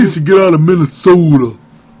 Then he needs to get out of Minnesota.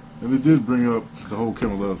 And they did bring up the whole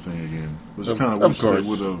Kevin Love thing again, which I kind of wish they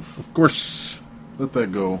would have. Of course. Let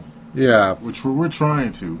that go. Yeah. Which we're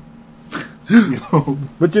trying to.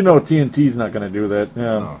 But TNT's not going to do that.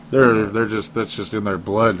 Yeah. No. They're just, that's just in their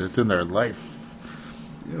blood. It's in their life.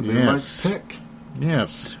 Yeah, they like Peck.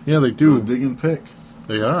 Yes. Yeah, they do. They're digging Peck.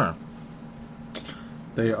 They are.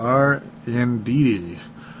 They are indeed.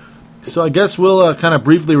 So I guess we'll kind of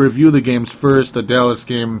briefly review the games first. The Dallas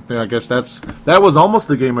game, I guess that was almost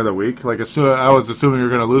the game of the week. I was assuming you were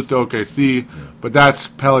going to lose to OKC, but that's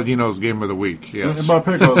Palladino's game of the week. Yes. And by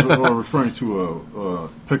Peck, I was referring to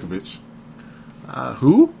Pekovic.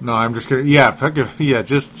 Who? No, I'm just kidding. Yeah, yeah,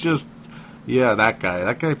 yeah, that guy.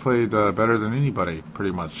 That guy played better than anybody,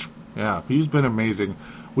 pretty much. Yeah, he's been amazing.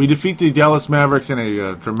 We defeat the Dallas Mavericks in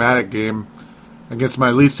a dramatic game against my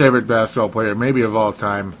least favorite basketball player, maybe of all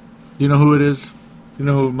time. Do you know who it is? Do you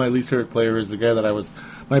know who my least favorite player is? The guy that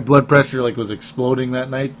my blood pressure was exploding that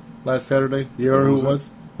night last Saturday. You know who it was?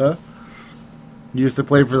 Huh? He used to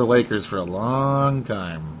play for the Lakers for a long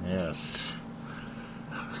time. Yes.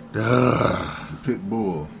 Pit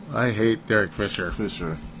Bull. I hate Derek Fisher.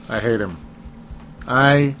 I hate him.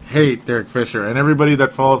 I hate Derek Fisher. And everybody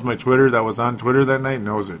that follows my Twitter that was on Twitter that night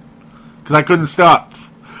knows it. Because I couldn't stop.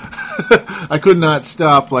 I could not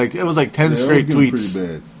stop. It was 10 straight tweets. Pretty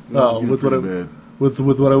bad. with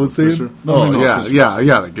what I was saying. Fisher? No,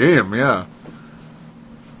 The game, yeah.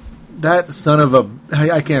 That son of a...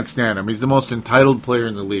 I can't stand him. He's the most entitled player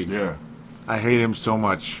in the league. Yeah. I hate him so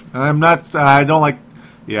much. And I don't like...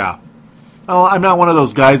 Yeah. Oh, I'm not one of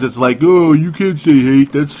those guys that's like, oh, you can't say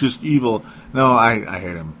hate, that's just evil. No, I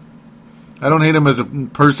hate him. I don't hate him as a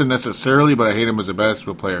person necessarily, but I hate him as a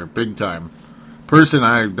basketball player, big time. Person,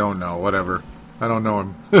 I don't know, whatever. I don't know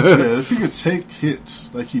him. Yeah, if he could take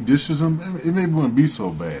hits like he dishes them, it maybe wouldn't be so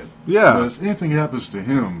bad. Yeah. But if anything happens to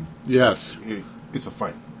him, Yes. It's a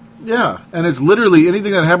fight. Yeah, and it's literally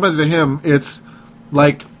anything that happens to him, it's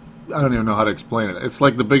like, I don't even know how to explain it. It's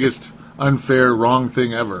like the biggest unfair, wrong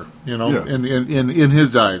thing ever, in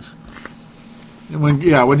his eyes. And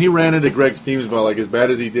when he ran into Greg Steamsville like as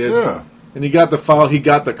bad as he did, and he got the foul, he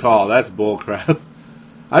got the call. That's bullcrap.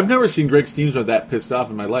 I've never seen Greg Steamsville that pissed off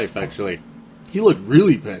in my life, actually. He looked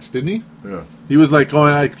really pissed, didn't he? Yeah. He was like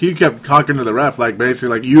going, he kept talking to the ref, like basically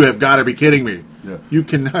like, you have got to be kidding me. Yeah. You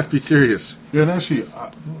cannot be serious. Yeah, and actually,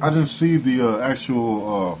 I didn't see the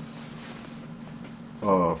actual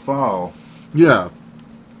foul. Yeah.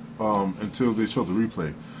 Until they showed the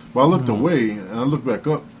replay. But I looked away and I looked back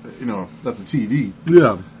up, at the TV.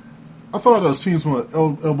 Yeah. I thought those teams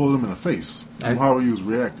elbowed him in the face from how he was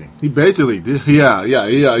reacting. He basically did. Yeah.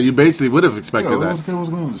 You basically would have expected that. What was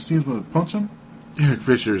going on? The teams would punch him? Derek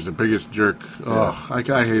Fisher is the biggest jerk. Yeah. Oh,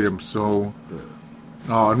 I hate him so. Yeah.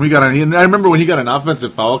 Oh, and I remember when he got an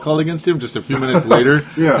offensive foul called against him just a few minutes later.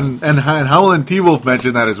 Yeah. And Howland T-Wolf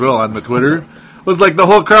mentioned that as well on the Twitter. It was like the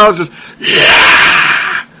whole crowd was just,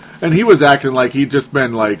 yeah! And he was acting like he'd just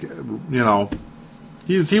been like,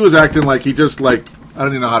 he was acting like he just like, I don't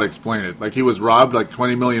even know how to explain it. Like he was robbed like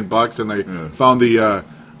 $20 million and they found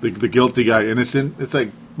the guilty guy innocent. It's like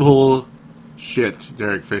bullshit,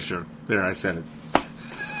 Derek Fisher. There, I said it.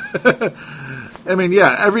 I mean,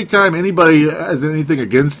 yeah, every time anybody has anything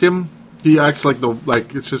against him, he acts like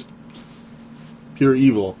it's just pure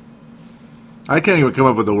evil. I can't even come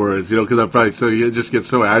up with the words, because I probably you just get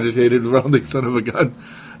so agitated around the son of a gun.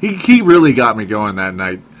 He really got me going that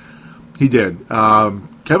night. He did.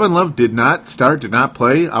 Kevin Love did not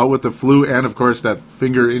play, out with the flu and, of course, that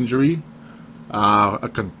finger injury. A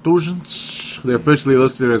contusion. They officially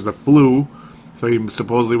listed it as the flu, so he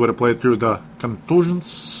supposedly would have played through the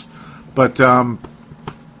contusions. But,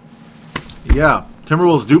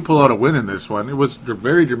 Timberwolves do pull out a win in this one. It was a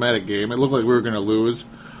very dramatic game. It looked like we were going to lose.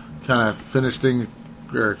 Kind of finished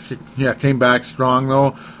came back strong,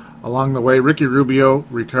 though. Along the way, Ricky Rubio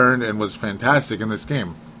returned and was fantastic in this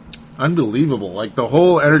game. Unbelievable. Like, the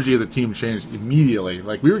whole energy of the team changed immediately.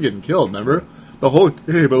 Like, we were getting killed, remember? The whole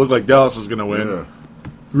game, it looked like Dallas was going to win. Yeah.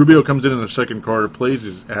 Rubio comes in the second quarter, plays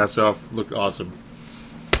his ass off, looked awesome.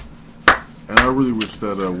 And I really wish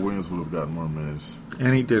that Williams would have gotten more minutes.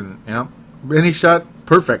 And he didn't, yeah. And he shot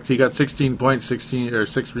perfect. He got 16 points, 6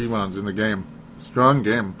 rebounds in the game. Strong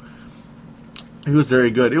game. He was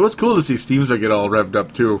very good. It was cool to see Steamsville get all revved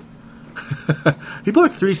up, too. He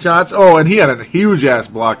blocked 3 shots. Oh, and he had a huge-ass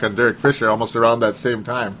block on Derek Fisher almost around that same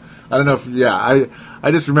time. I don't know if,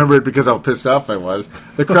 I just remember it because how pissed off I was.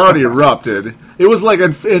 The crowd erupted. It was like,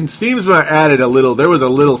 and Steamsville added there was a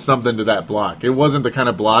little something to that block. It wasn't the kind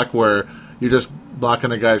of block where you're just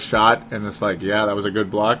blocking a guy's shot and it's like, yeah, that was a good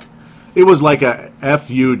block. It was like a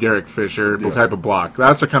F.U. Derek Fisher type of block.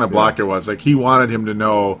 That's the kind of block it was. Like, he wanted him to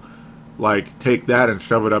know, like, take that and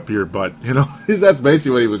shove it up your butt. That's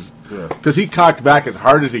basically what he was. Because he cocked back as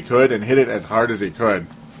hard as he could and hit it as hard as he could.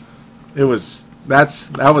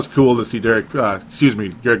 That was cool to see Derek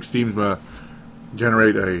Steamsma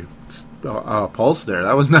generate a pulse there.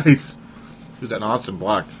 That was nice. It was an awesome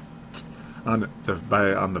block on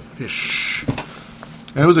the Fish.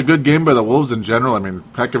 And it was a good game by the Wolves in general. I mean,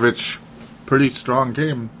 Pekovic, pretty strong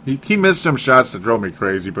game. He missed some shots that drove me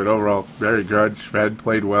crazy, but overall, very good. Shved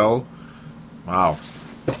played well. Wow.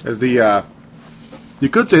 You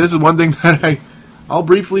could say this is one thing that I'll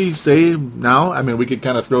briefly say now. I mean, we could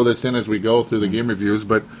kind of throw this in as we go through the game reviews,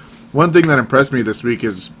 but one thing that impressed me this week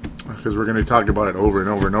is, because we're going to talk about it over and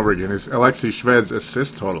over and over again, is Alexei Shved's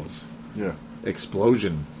assist totals. Yeah.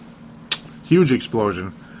 Explosion. Huge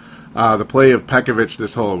explosion. The play of Pekovic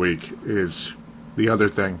this whole week is the other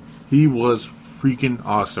thing. He was freaking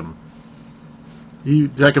awesome.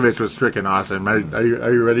 Pekovic was freaking awesome. Are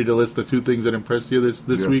you ready to list the 2 things that impressed you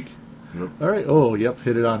this week? Yep. All right. Oh, yep.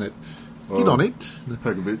 Hit it on it. Hit on it.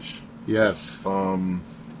 Pekovic. Yes.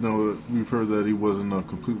 No, we've heard that he wasn't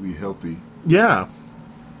completely healthy. Yeah.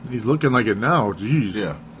 He's looking like it now. Jeez.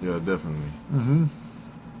 Yeah, definitely. Mm-hmm.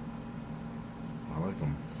 I like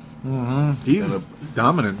him. Mm-hmm. He's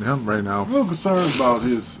dominant right now. I'm a little concerned about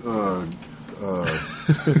his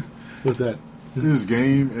What's that? This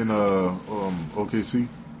game in OKC,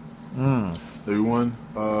 they won.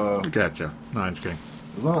 Gotcha. No, I'm just kidding.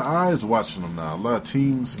 There's a lot of eyes watching him now. A lot of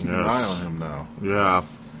teams keep an eye on him now. Yeah.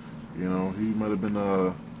 You know, he might have been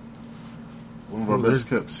one of our best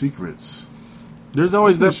kept secrets. There's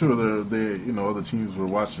always I'm that. sure other teams were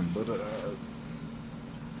watching, but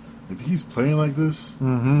if he's playing like this,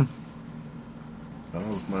 Mm-hmm. I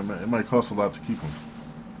don't know, it might cost a lot to keep him.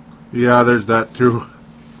 Yeah, there's that too.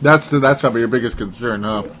 That's probably your biggest concern,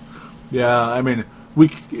 huh? Yeah, I mean, we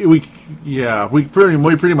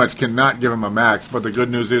pretty much cannot give him a max. But the good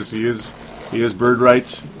news is he is bird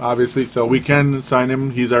rights, obviously, so we can sign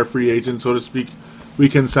him. He's our free agent, so to speak. We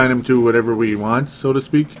can sign him to whatever we want, so to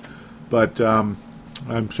speak. But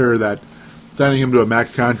I'm sure that signing him to a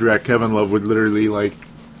max contract, Kevin Love would literally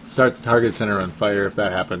start the Target Center on fire if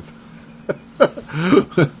that happened.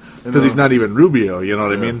 Because he's not even Rubio, you know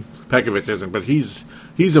what I mean? Pekovic isn't, but he's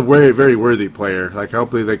a very, very worthy player.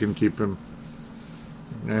 Hopefully they can keep him.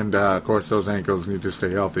 And, of course, those ankles need to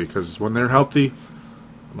stay healthy, because when they're healthy,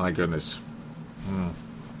 my goodness.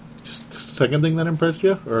 Second thing that impressed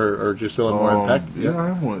you? Or just still have more impact? Yeah, I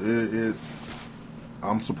have one.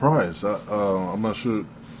 I'm surprised. I'm not sure.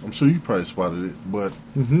 I'm sure you probably spotted it, but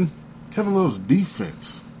Kevin Love's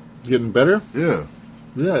defense. Getting better? Yeah.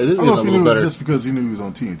 Yeah, it is I getting don't know a if he little knew better. just because he knew he was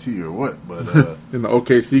on TNT or what, but In the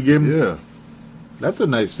OKC game? yeah. That's a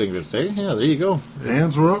nice thing to say. Yeah, there you go.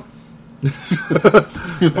 Hands were up.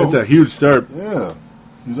 That's a huge start. Yeah.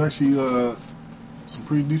 He's actually some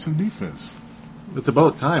pretty decent defense. It's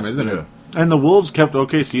about time, isn't Yeah. it? And the Wolves kept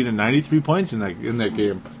OKC to 93 points in that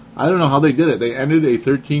game. I don't know how they did it. They ended a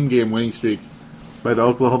 13-game winning streak by the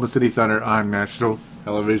Oklahoma City Thunder on national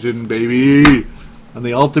television, baby. And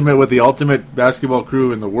the ultimate basketball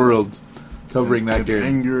crew in the world covering that game.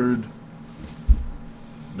 Angered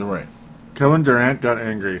Durant. Kevin Durant got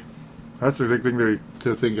angry. That's a big thing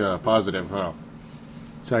to think positive, huh?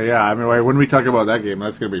 So, yeah, I mean, when we talk about that game,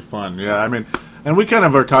 that's going to be fun. Yeah, I mean, and we kind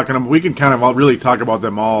of are talking, we can kind of all really talk about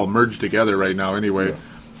them all merged together right now anyway.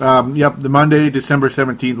 Yeah. The Monday, December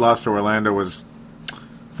 17th loss to Orlando was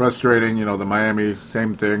frustrating. You know, the Miami,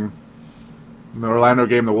 same thing. In the Orlando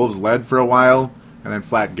game, the Wolves led for a while and then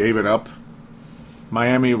flat gave it up.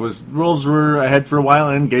 Wolves were ahead for a while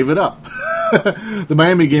and gave it up. The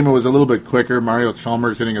Miami game was a little bit quicker. Mario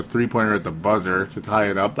Chalmers hitting a three-pointer at the buzzer to tie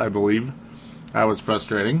it up, I believe. That was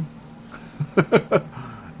frustrating.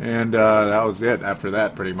 And that was it after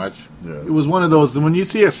that, pretty much. Yeah. It was one of those, when you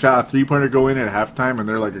see a three-pointer go in at halftime and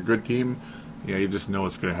they're like a good team, yeah, you just know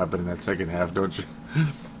what's going to happen in that second half, don't you?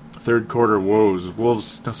 Third quarter woes.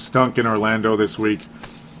 Wolves stunk in Orlando this week.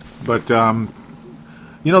 But,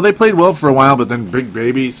 they played well for a while, but then Big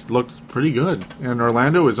Baby looked pretty good. And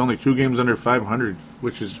Orlando is only 2 games under 500,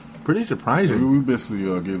 which is pretty surprising. We basically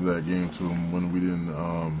gave that game to him when we didn't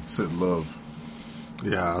set Love.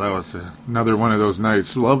 Yeah, that was another one of those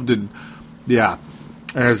nights. Love did, yeah.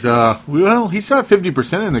 He shot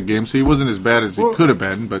 50% in the game, so he wasn't as bad as he could have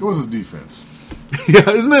been. But it was his defense. Yeah,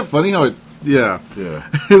 isn't that funny how it, yeah. Yeah.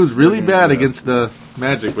 It was really bad against the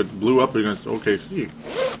Magic, but blew up against OKC.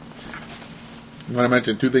 You want to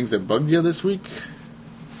mention 2 things that bugged you this week?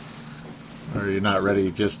 Or are you not ready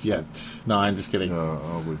just yet? No, I'm just kidding.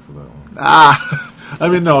 I'll wait for that one. I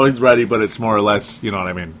mean, no, he's ready, but it's more or less, you know what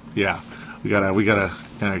I mean? Yeah. We gotta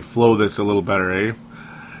kind of flow this a little better, eh?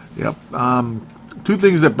 Yep. 2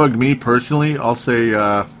 things that bugged me personally. I'll say,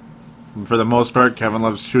 for the most part, Kevin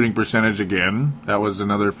Love's shooting percentage again. That was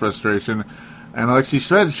another frustration. And Alexi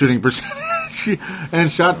Shved's shooting percentage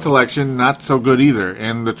and shot selection, not so good either.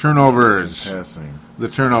 And the turnovers. Passing. The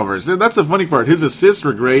turnovers. That's the funny part. His assists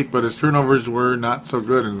were great, but his turnovers were not so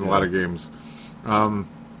good in a lot of games. I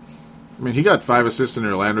mean, he got 5 assists in the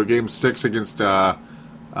Orlando game, 6 against Dallas.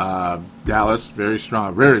 Very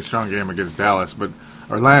strong game against Dallas. But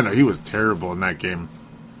Orlando, he was terrible in that game.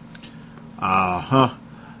 Yeah,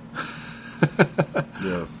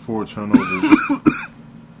 4 turnovers.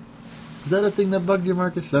 Is that a thing that bugged you,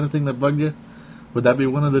 Marcus? Is that a thing that bugged you? Would that be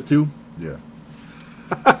one of the 2? Yeah.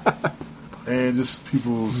 And just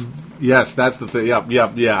people's... Yes, that's the thing. Yep,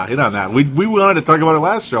 hit on that. We wanted to talk about it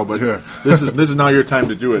last show, but this is now your time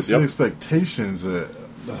to do it. Yep. Expectations.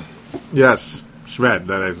 Yes, Shved,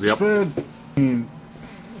 that is. Yep. Shved, I mean,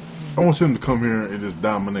 I want him to come here and just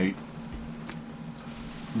dominate.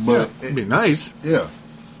 But it'd be nice. Yeah,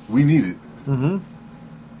 we need it. Mm-hmm.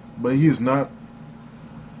 But he is not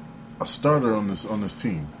a starter on this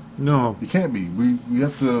team. No, he can't be. We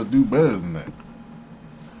have to do better than that.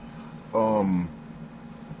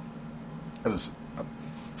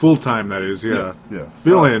 Full time, that is. Yeah.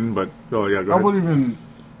 Fill in, but go I ahead. would even,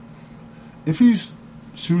 if he's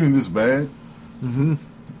shooting this bad, Mm-hmm.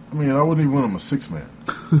 I mean, I wouldn't even want him a 6-man.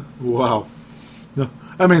 Wow. No.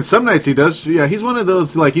 I mean, some nights he does. Yeah, he's one of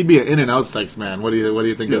those, like, he'd be an in and out 6-man. What do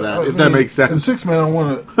you think of that? If that makes sense. The 6-man, I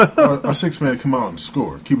want our 6-man to come out and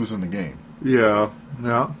score, keep us in the game. Yeah.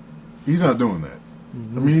 He's not doing that.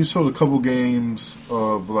 Mm-hmm. I mean, he showed a couple games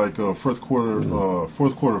of like fourth quarter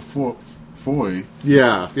Foy.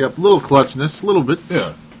 Yeah, little clutchness, a little bit.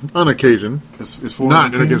 Yeah, on occasion. Is 4 not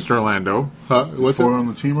on the team? Against Orlando. Is 4 on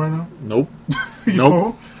the team right now? Nope.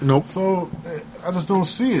 Nope. So I just don't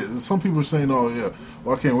see it. Some people are saying, "Oh yeah,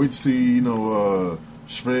 well I can't wait to see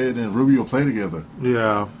Shved and Rubio play together."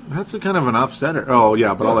 Yeah, that's a kind of an offsetter. Oh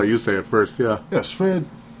yeah, but I'll let you say it first. Yeah. Yeah, Shved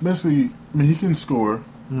basically. I mean, he can score.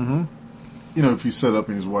 Mm-hmm. If he's set up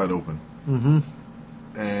and he's wide open. Mm-hmm.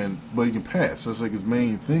 But he can pass. That's like his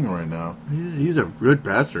main thing right now. Yeah, he's a good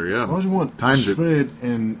passer, yeah. Why don't you want Shved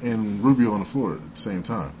and Rubio on the floor at the same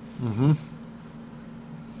time? Mm-hmm.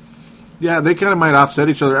 Yeah, they kind of might offset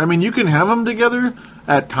each other. I mean, you can have them together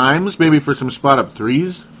at times, maybe for some spot-up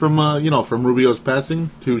threes from Rubio's passing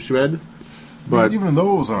to Shved. But even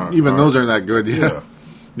those aren't. Those aren't that good, yeah.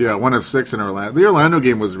 Yeah, 1 of 6 in Orlando. The Orlando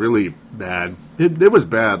game was really bad. It was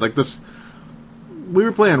bad. Like this, we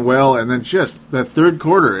were playing well, and then just that third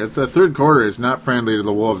quarter. The third quarter is not friendly to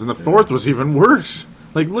the Wolves, and the fourth was even worse.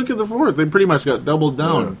 Like, look at the fourth; they pretty much got doubled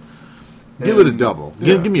down. Yeah. Give it a double.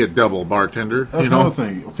 Yeah. Give me a double, bartender. That's another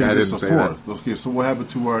thing. Okay, I it's didn't a say fourth. that. Okay, so what happened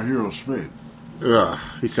to our hero Shved?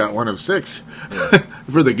 He shot 1 of 6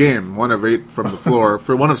 for the game. 1 of 8 from the floor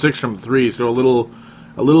for 1 of 6 from 3. So a little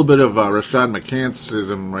bit of Rashad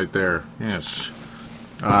McCann-ism right there. Yes.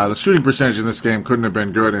 The shooting percentage in this game couldn't have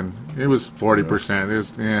been good, and it was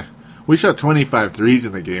 40%. We shot 25 threes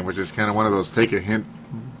in the game, which is kind of one of those take-a-hint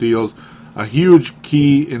deals. A huge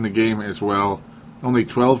key in the game as well. Only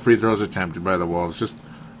 12 free throws attempted by the Wolves. Just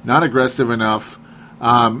not aggressive enough.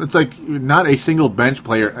 It's like not a single bench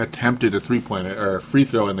player attempted a three-point or a free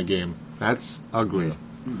throw in the game. That's ugly.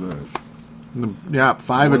 Yeah,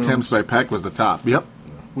 5 attempts by Peck was the top. Yep.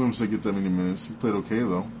 Williams didn't get that many minutes. He played okay,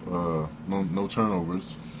 though. No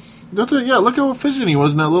turnovers. Look how efficient he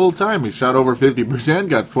was in that little time. He shot over 50%,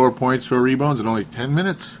 got 4 points, 4 rebounds in only 10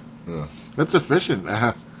 minutes. Yeah. That's efficient,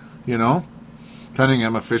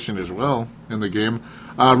 Cunningham efficient as well in the game.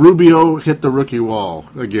 Rubio hit the rookie wall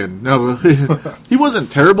again. No, he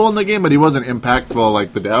wasn't terrible in the game, but he wasn't impactful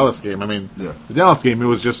like the Dallas game. I mean, the Dallas game, it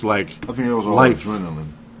was just like I think it was all life.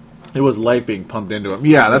 Adrenaline. It was life being pumped into him.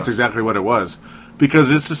 Yeah, that's exactly what it was.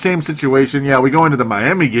 Because it's the same situation. Yeah, we go into the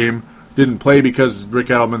Miami game, didn't play because Rick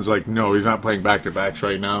Adelman's like, no, he's not playing back-to-backs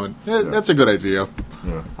right now. And that's a good idea,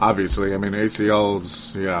 obviously. I mean,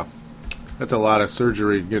 ACLs, that's a lot of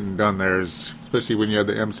surgery getting done there, especially when you have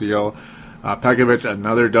the MCL. Pekovic,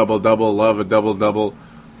 another double-double. Love a double-double.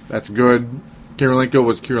 That's good. Kirilenko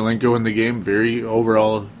was Kirilenko in the game. Very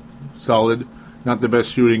overall solid. Not the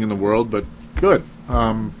best shooting in the world, but good.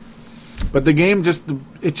 But the game just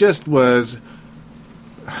was...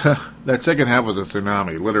 that second half was a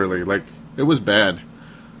tsunami, literally. Like, it was bad.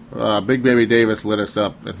 Big Baby Davis lit us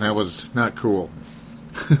up, and that was not cool.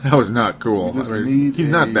 That was not cool. He's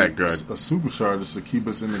not that good. A superstar just to keep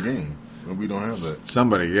us in the game, and we don't have that.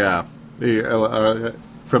 Somebody,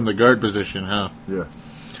 from the guard position, huh? Yeah.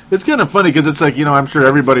 It's kind of funny because it's like, I'm sure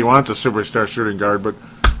everybody wants a superstar shooting guard, but,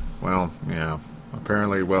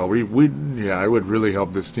 apparently, I would really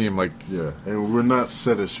help this team. And we're not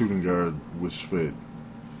set at shooting guard with Shved.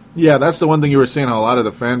 Yeah, that's the one thing you were saying, how a lot of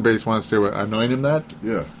the fan base wants to anoint him that.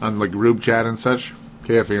 Yeah. On, group chat and such.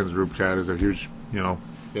 KFAN's group chat is a huge, yeah.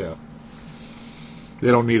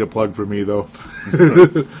 They don't need a plug for me, though.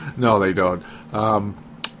 No, they don't.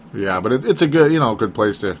 But it's a good, good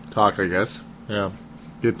place to talk, I guess. Yeah.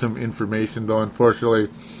 Get some information, though, unfortunately.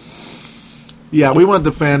 Yeah, we want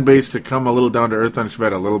the fan base to come a little down to earth on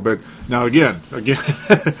Shved a little bit. Now, again,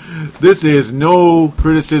 this is no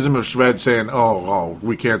criticism of Shved saying, oh,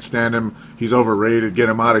 we can't stand him, he's overrated, get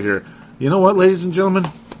him out of here. You know what, ladies and gentlemen?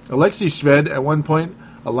 Alexei Shved, at one point,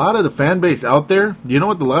 a lot of the fan base out there, you know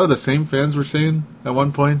what a lot of the same fans were saying at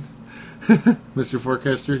one point? Mr.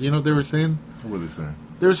 Forecaster, you know what they were saying? What were they saying?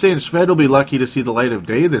 They were saying Shved will be lucky to see the light of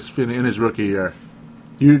day in his rookie year.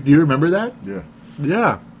 Do you remember that? Yeah.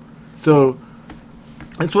 Yeah. So...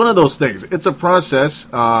 it's one of those things. It's a process.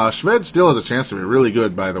 Shved still has a chance to be really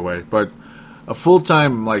good, by the way. But a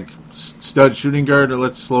full-time, stud shooting guard,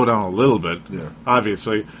 let's slow down a little bit,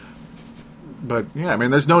 obviously. But,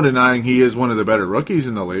 there's no denying he is one of the better rookies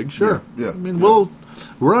in the league. Sure. Yeah. I mean,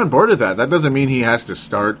 we're on board with that. That doesn't mean he has to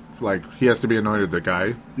start, he has to be anointed the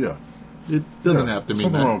guy. Yeah. It doesn't have to mean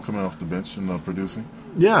something that. wrong coming off the bench and not producing.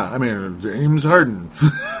 Yeah, I mean, James Harden.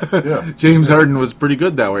 Yeah. James Harden was pretty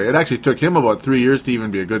good that way. It actually took him about 3 years to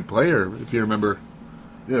even be a good player, if you remember.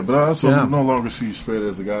 Yeah, but I also no longer see Shred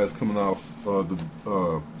as the guys coming off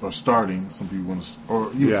or starting. Some people want to,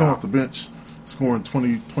 or you come off the bench scoring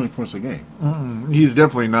 20 points a game. He's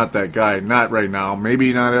definitely not that guy. Not right now.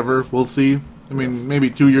 Maybe not ever. We'll see. I mean, maybe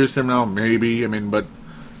 2 years from now, maybe. I mean, but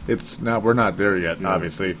it's not. We're not there yet.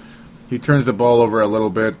 Obviously, he turns the ball over a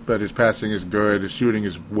little bit, but his passing is good. His shooting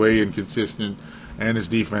is way inconsistent, and his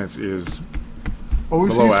defense is we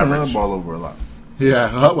below see turning average. the ball over a lot.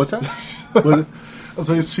 Yeah. What's that? I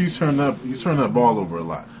say he's turned that ball over a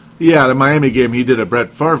lot. Yeah, the Miami game, he did a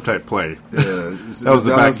Brett Favre type play. Yeah, that was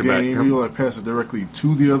the back-to-back. He like passed it directly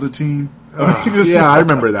to the other team. Yeah, I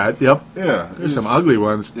remember that. Yep. Yeah, there's some ugly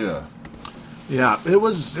ones. Yeah, yeah, it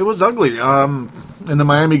was ugly. In the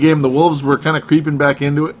Miami game, the Wolves were kind of creeping back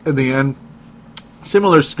into it at the end.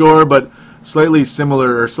 Similar score, but slightly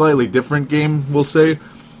similar or slightly different game, we'll say.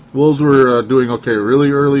 Wolves were doing okay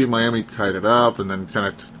really early. Miami tied it up and then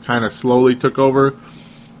kind of slowly took over.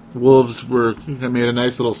 Wolves made a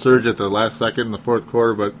nice little surge at the last second in the fourth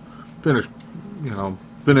quarter, but finished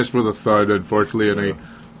with a thud, unfortunately, and a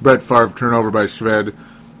Brett Favre turnover by Shved,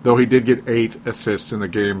 though he did get 8 assists in the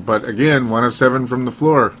game. But again, 1 of 7 from the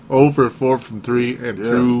floor, 0 for 4 from 3, and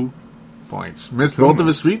 2 points. Missed both of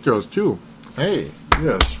his free throws, too. Hey.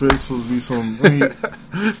 Yeah, Shved's supposed to be some...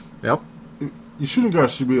 Yep. Your shooting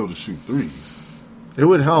guard should be able to shoot threes. It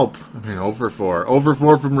would help. I mean, 0 for 4. 0 for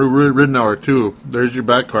 4 from Ridnour, too. There's your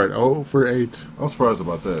backcourt. 0 for 8. I was surprised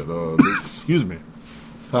about that. Excuse me.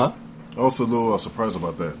 Huh? Also, a little surprised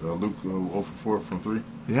about that. Luke 0 for 4 from 3.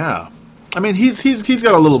 Yeah. I mean, he's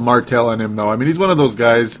got a little Martell in him, though. I mean, he's one of those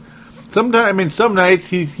guys. Some nights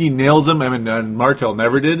he nails them. I mean, and Martell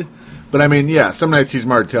never did. But, I mean, yeah, some nights he's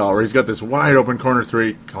Martell, where he's got this wide open corner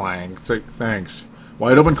 3. Clang. It's like, thanks.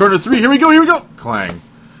 Wide open corner 3. Here we go. Clang.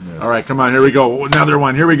 Yeah. All right, come on. Here we go. Another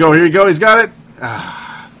one. Here we go. He's got it.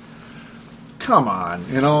 Come on.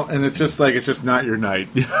 And it's just not your night.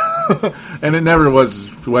 And it never was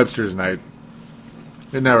Webster's night.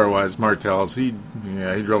 It never was Martell's. He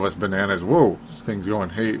drove us bananas. Whoa. This thing's going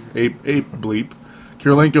ape bleep.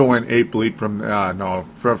 Kirilenko went ape bleep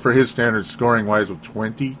for his standards scoring-wise with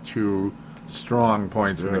 22 strong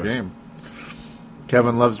points in the game.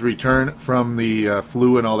 Kevin Love's return from the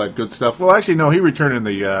flu and all that good stuff. Well, actually, no, he returned in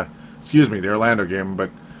the Orlando game, but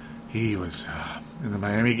he was in the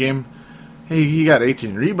Miami game. He got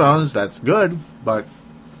 18 rebounds. That's good, but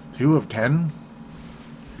 2 of 10?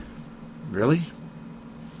 Really?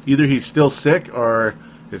 Either he's still sick, or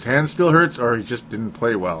his hand still hurts, or he just didn't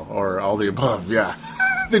play well, or all the above. Yeah,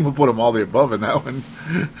 I think we'll put him all the above in that one.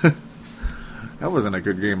 That wasn't a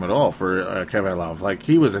good game at all for Kevin Love. Like,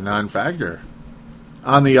 he was a non-factor.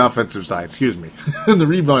 On the offensive side, excuse me. In the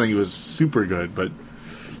rebounding, he was super good, but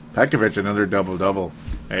Pekovic, another double-double.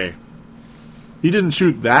 Hey. He didn't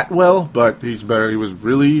shoot that well, but he's better. He was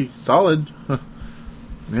really solid.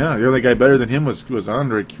 Yeah, the only guy better than him was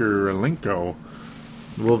Andrei Kirilenko.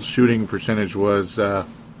 The Wolves' shooting percentage was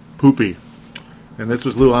poopy. And this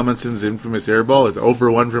was Lou Amundsen's infamous air ball. It's 0 for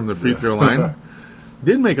 1 from the free throw line.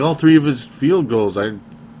 Did make all 3 of his field goals. I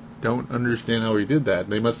don't understand how he did that.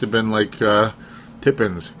 They must have been like...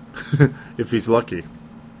 Tippins, if he's lucky.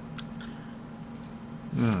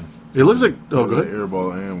 It looks like... Oh, go ahead.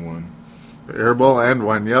 Airball and 1. Airball and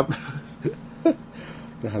 1, yep. God,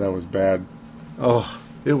 that was bad. Oh,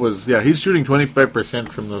 it was... Yeah, he's shooting 25%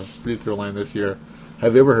 from the free throw line this year.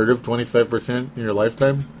 Have you ever heard of 25% in your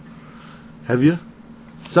lifetime? Have you?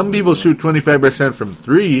 Some people shoot 25% from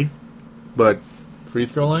 3, but free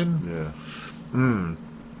throw line? Yeah.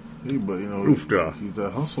 Hey, but, he's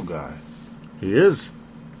a hustle guy. He is.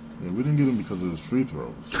 Yeah, we didn't get him because of his free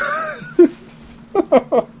throws.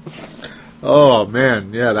 Oh,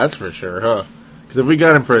 man. Yeah, that's for sure, huh? Because if we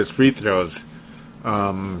got him for his free throws,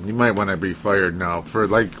 you might want to be fired now for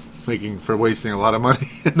wasting a lot of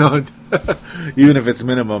money. Even if it's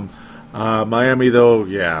minimum. Miami, though,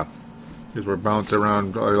 yeah. Because we're bounced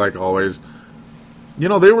around like always.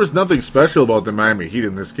 There was nothing special about the Miami Heat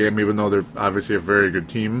in this game, even though they're obviously a very good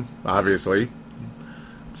team, obviously.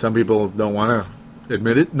 Some people don't want to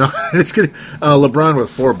admit it. No, just kidding. LeBron with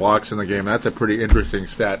 4 blocks in the game. That's a pretty interesting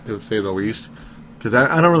stat, to say the least. Because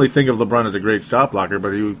I don't really think of LeBron as a great shot blocker,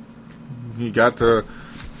 but he got to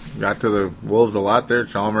the Wolves a lot there.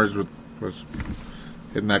 Chalmers was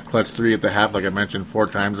hitting that clutch 3 at the half, like I mentioned 4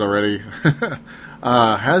 times already.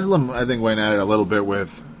 Haslam, I think, went at it a little bit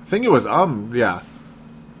with... I think it was, yeah.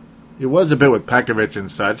 It was a bit with Pekovic and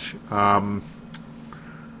such.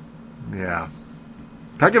 Yeah.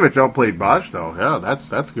 Pekovic outplayed Bosch, though. Yeah,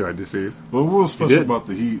 that's good to see. But what was special about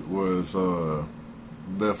the Heat was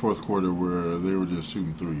that fourth quarter where they were just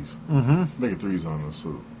shooting threes. Making threes on us.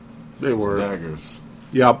 So They were. daggers.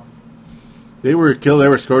 Yep. They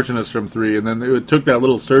were scorching us from three, and then it took that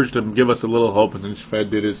little surge to give us a little hope, and then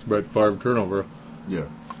Shved did his Brett Favre turnover. Yeah.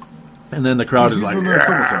 And then the crowd is He's like, done that a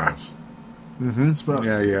couple times. Mm-hmm.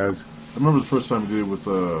 Yeah, he has. I remember the first time he did it with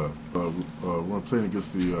when playing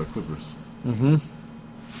against the Clippers.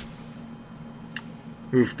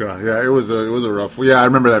 Oofta. Yeah, it was a rough. Yeah, I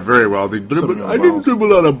remember that very well. I didn't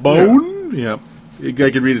dribble out of bone. Yeah. The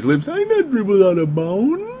guy could read his lips. I not dribble out of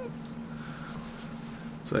bone.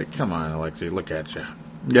 It's like, come on, Alexei, look at you.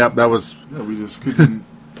 Yep, that was. Yeah, we just couldn't.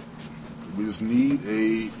 We just need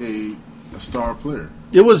a star player.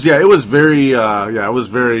 It was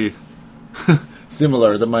very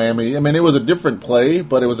similar to Miami. I mean, it was a different play,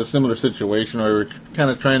 but it was a similar situation where we were kind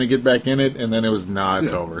of trying to get back in it, and then it was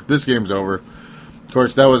it's over. This game's over. Of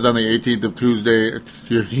course, that was on the 18th of Tuesday.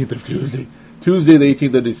 Tuesday, the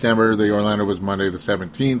 18th of December. The Orlando was Monday, the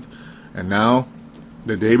 17th. And now,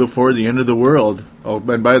 the day before the end of the world. Oh,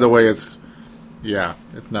 and by the way, it's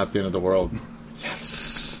not the end of the world.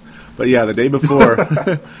 Yes. But yeah, the day before.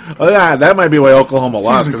 Oh, yeah, that might be why Oklahoma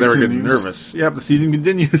lost, because they were getting nervous. Yep, the season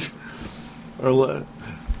continues. We'll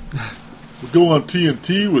go on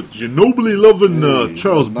TNT with Ginobili loving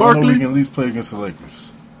Charles Barkley. We can at least play against the Lakers.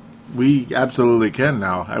 We absolutely can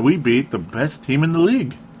now. We beat the best team in the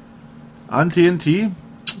league on TNT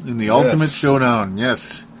in the Ultimate Showdown.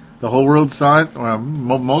 Yes, the whole world saw it. Well,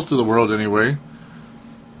 most of the world anyway.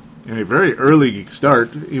 In a very early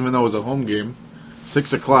start, even though it was a home game,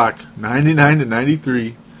 6 o'clock,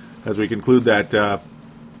 99-93, as we conclude that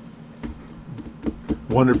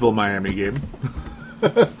wonderful Miami game.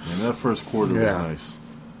 And that first quarter was nice.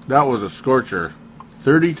 That was a scorcher.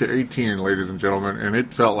 30-18, ladies and gentlemen, and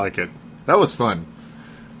it felt like it. That was fun.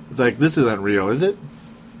 It's like, this isn't real, is it?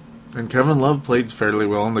 And Kevin Love played fairly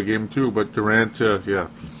well in the game, too, but Durant, the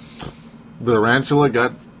Durantula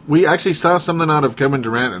got... We actually saw something out of Kevin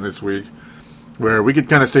Durant in this week where we could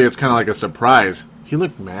kind of say it's kind of like a surprise. He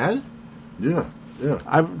looked mad? Yeah.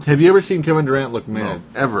 Have you ever seen Kevin Durant look mad?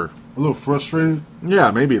 No. Ever? A little frustrated? Yeah,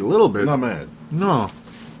 maybe a little bit. Not mad. No.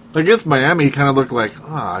 Against Miami, he kind of looked like,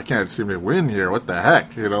 I can't seem to win here. What the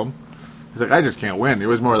heck, you know? He's like, I just can't win. It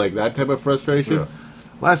was more like that type of frustration. Yeah.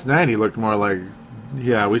 Last night, he looked more like,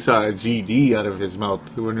 we saw a GD out of his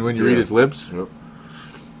mouth when you read his lips. Yep.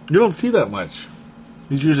 You don't see that much.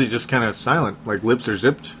 He's usually just kind of silent, like lips are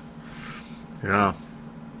zipped. Yeah.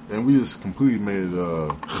 And we just completely made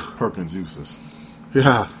Perkins useless.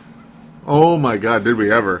 Yeah. Oh, my God, did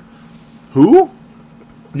we ever. Who?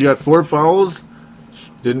 You got 4 fouls?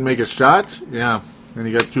 Didn't make a shot? Yeah. And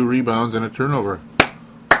he got 2 rebounds and a turnover.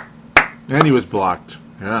 And he was blocked.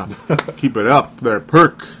 Yeah. Keep it up there,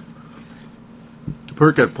 Perk.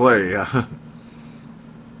 Perk at play, yeah.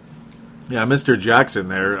 Yeah, Mr. Jackson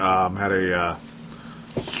there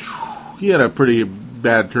he had a pretty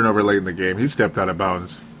bad turnover late in the game. He stepped out of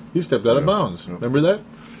bounds. Yep. Remember that?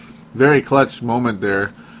 Very clutch moment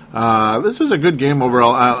there. This was a good game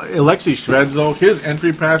overall. Alexei Shved, though, his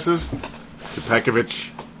entry passes to Pekovic,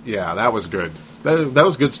 that was good. That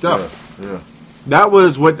was good stuff. Yeah. That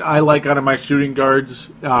was what I like out of my shooting guards,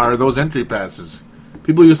 are those entry passes.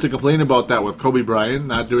 People used to complain about that with Kobe Bryant,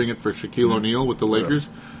 not doing it for Shaquille O'Neal with the Lakers.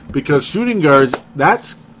 Because shooting guards,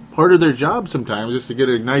 that's part of their job sometimes, is to get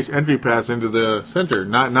a nice entry pass into the center.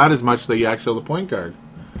 Not as much the point guard.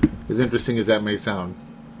 As interesting as that may sound.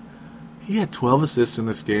 He had 12 assists in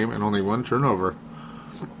this game and only 1 turnover.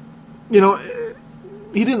 You know,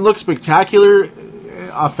 he didn't look spectacular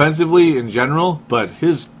offensively in general, but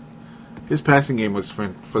his passing game was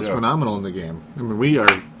phenomenal in the game. I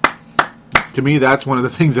mean, to me, that's one of the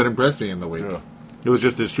things that impressed me in the week. Yeah. It was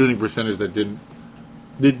just his shooting percentage that didn't.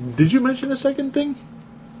 Did you mention a second thing?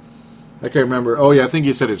 I can't remember. Oh, yeah, I think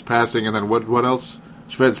you said his passing, and then what else?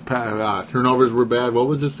 Shved's turnovers were bad. What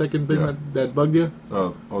was the second thing that bugged you?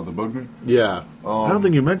 The bugged me? Yeah. I don't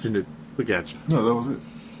think you mentioned it. Look at you. No, that was it.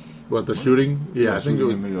 What, the shooting? Yeah, I think it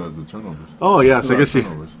was. The turnovers. Oh, yes, I guess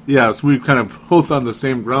so we kind of both on the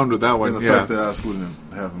same ground with that one. And the fact that I wouldn't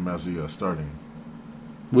have him as the starting.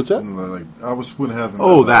 What's that? I wouldn't have him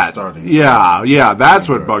as starting. Yeah, that's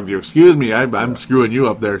what bugged you. Excuse me, I'm screwing you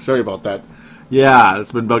up there. Sorry about that. Yeah,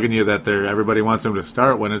 it's been bugging you that everybody wants him to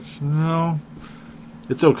start when it's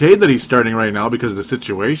okay that he's starting right now because of the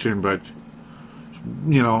situation, but,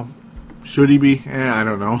 should he be? I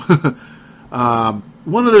don't know.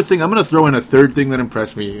 One other thing, I'm going to throw in a third thing that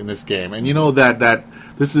impressed me in this game, and that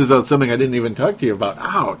this is something I didn't even talk to you about.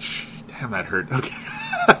 Ouch. Damn, that hurt. Okay.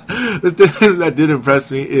 That did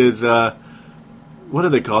impress me is, what do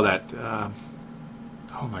they call that?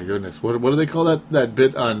 Oh my goodness. What do they call that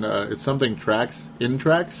bit on, it's something tracks, in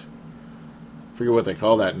tracks? I forget what they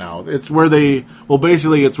call that now. It's where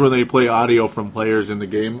basically it's where they play audio from players in the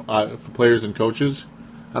game, for players and coaches.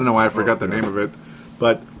 I don't know why I forgot the name of it.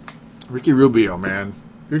 But Ricky Rubio, man.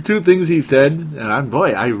 There are two things he said, and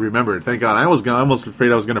I remember it. Thank God. I was almost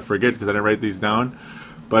afraid I was going to forget because I didn't write these down.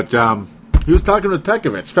 But he was talking with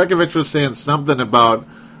Pekovic. Pekovic was saying something about,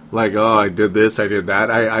 like, oh, I did this, I did that.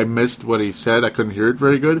 I missed what he said. I couldn't hear it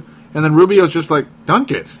very good. And then Rubio's just like,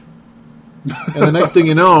 dunk it. And the next thing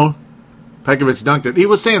you know, Pekovic dunked it. He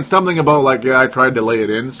was saying something about, like, yeah, I tried to lay it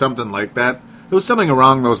in, something like that. It was something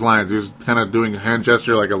along those lines. He was kind of doing a hand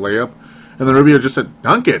gesture like a layup. And then Rubio just said,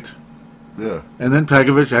 dunk it. Yeah. And then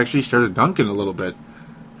Pekovic actually started dunking a little bit.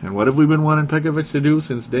 And what have we been wanting Pekovic to do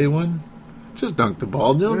since day one? Just dunk the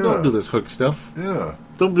ball. Don't do this hook stuff. Yeah.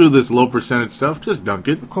 Don't do this low percentage stuff. Just dunk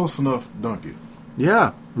it. Close enough, dunk it.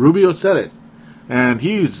 Yeah. Rubio said it. And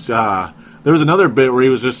he's... there was another bit where he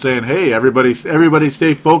was just saying, hey, everybody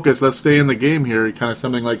stay focused. Let's stay in the game here. Kind of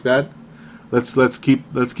something like that. Let's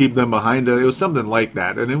keep them behind. It was something like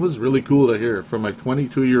that. And it was really cool to hear from a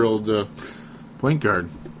 22-year-old point guard.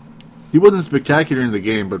 He wasn't spectacular in the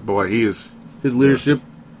game, but boy, his leadership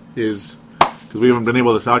is, because we haven't been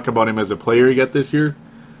able to talk about him as a player yet this year.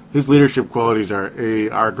 His leadership qualities are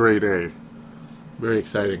grade A. Very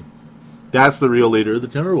exciting. That's the real leader of the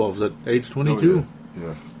Timberwolves at age 22. Oh,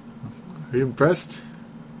 yeah. Are you impressed?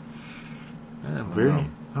 I'm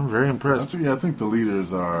very impressed. I think the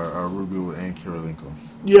leaders are Rubio and Karolinko.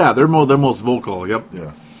 Yeah, they're most vocal. Yep.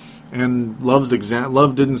 Yeah. And Love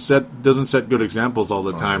doesn't set good examples all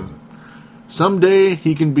the time. Someday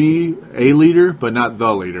he can be a leader, but not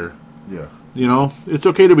the leader. Yeah. You know, it's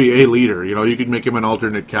okay to be a leader. You know, you could make him an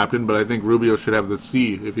alternate captain, but I think Rubio should have the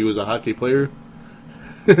C. If he was a hockey player,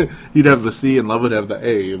 he'd have the C and Love would have the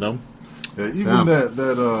A, you know? Yeah, even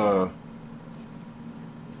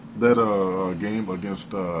that game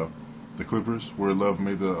against the Clippers where Love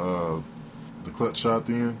made the clutch shot at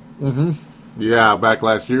the end. Mm-hmm. Yeah, back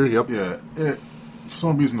last year, yep. Yeah, for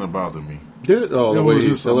some reason it bothered me. Did it? Oh, the way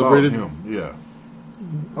he celebrated? About him, yeah.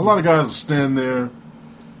 A lot of guys will stand there,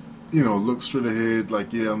 you know, look straight ahead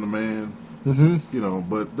like, yeah, I'm the man. Mm-hmm. You know,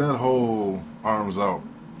 but that whole arms out,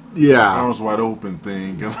 arms wide open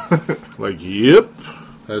thing. Like, yep,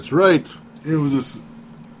 that's right. It was just,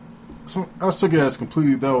 I took it as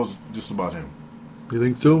completely, that was just about him. You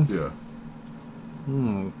think so? Yeah.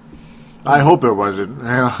 I hope it wasn't.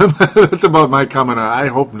 That's about my comment. I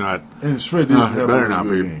hope not. And Shred didn't have better a not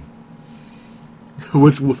good be. game.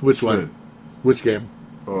 Which one? Which game?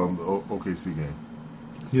 The OKC game.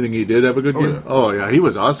 You think he did have a good game? Yeah. Oh, yeah. He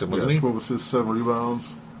was awesome, wasn't he? 12 assists, 7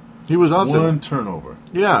 rebounds. He was awesome. 1 turnover.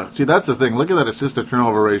 Yeah. See, that's the thing. Look at that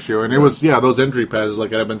assist-to-turnover ratio. And it was, those entry passes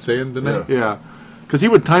like I've been saying tonight. Yeah. Because he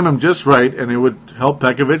would time them just right, and it would help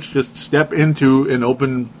Pekovic just step into an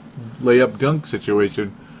open layup dunk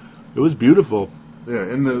situation. It was beautiful. Yeah,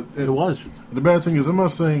 it was. The bad thing is, I'm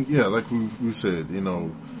not saying, like we said, you know,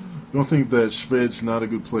 you don't think that Shved's not a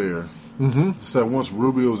good player. Mm-hmm. Just that once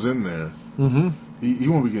Rubio's in there, he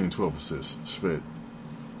won't be getting 12 assists, Shved.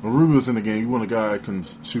 When Rubio's in the game, you want a guy who can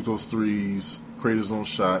shoot those threes, create his own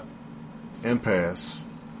shot, and pass.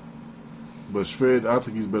 But Shved, I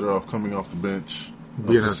think he's better off coming off the bench,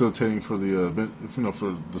 facilitating for the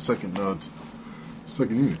for the second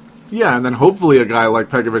unit. Yeah, and then hopefully a guy like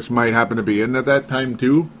Pekovic might happen to be in at that time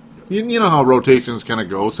too. You know how rotations kind of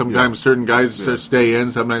go. Sometimes certain guys stay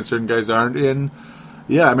in, sometimes certain guys aren't in.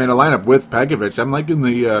 Yeah, I mean, a lineup with Pekovic, I'm liking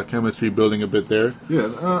the chemistry building a bit there.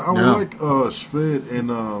 Yeah, I would like Shved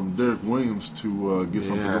and Derek Williams to get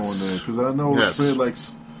something going there. Because I know Shved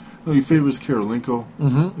likes, he favors Karolinko.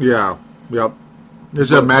 Mm-hmm. Yeah, yep.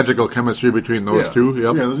 There's a magical chemistry between those two.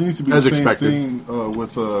 Yep. Yeah, there needs to be the same thing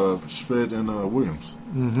with Shved and Williams.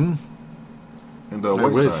 Mm-hmm. And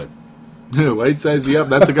Whiteside. Whiteside's,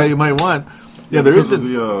 that's the guy you might want. Yeah, there is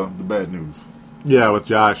the bad news. Yeah, with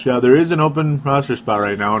Josh. Yeah, there is an open roster spot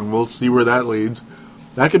right now, and we'll see where that leads.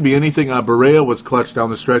 That could be anything. Berea was clutch down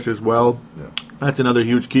the stretch as well. Yeah. That's another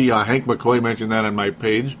huge key. Hank McCoy mentioned that on my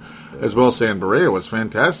page, as well, saying Berea was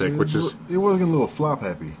fantastic, It wasn't a little flop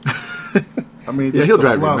happy. I mean, he'll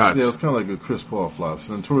drive you nuts. Yeah, it was kind of like a Chris Paul flops.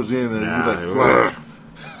 And towards the end, he flopped.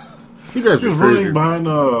 He drives you was crazy. running behind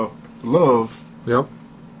Love. Yep.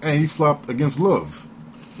 And he flopped against Love,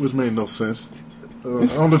 which made no sense. I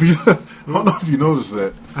don't know if you noticed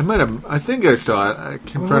that. I might have. I think I saw it.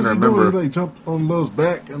 I'm trying to remember. He jumped on Love's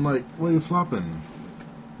back and why are you flopping?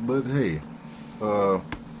 But hey,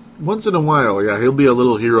 once in a while, he'll be a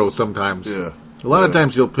little hero sometimes. Yeah. A lot of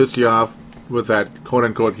times he'll piss you off with that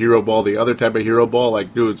quote-unquote hero ball, the other type of hero ball,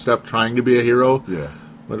 like, dude, stop trying to be a hero. Yeah.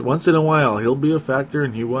 But once in a while, he'll be a factor,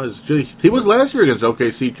 and he was. He was last year against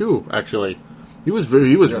OKC, too, actually. He was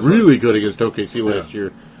really good against OKC last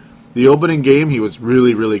year. The opening game, he was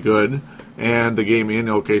really, really good. And the game in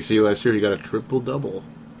OKC last year, he got a triple-double.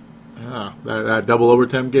 Yeah, that double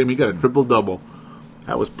overtime game, he got a triple-double.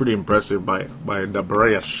 That was pretty impressive by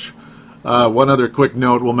Dabrash. One other quick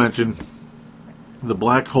note we'll mention. The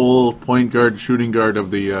black hole point guard, shooting guard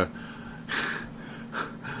of the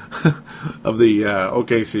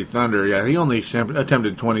OKC Thunder. Yeah, he only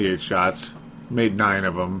attempted 28 shots, made 9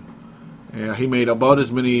 of them. Yeah, he made about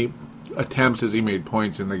as many attempts as he made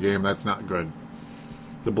points in the game. That's not good.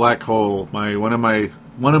 The black hole, one of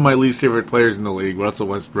my least favorite players in the league, Russell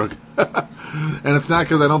Westbrook. And it's not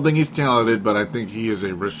because I don't think he's talented, but I think he is a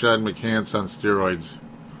Rashad McCants on steroids.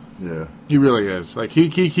 Yeah, he really is. Like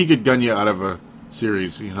he could gun you out of a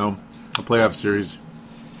series, a playoff series.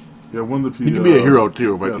 Yeah, he can be a hero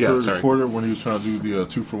too. But third quarter when he was trying to do the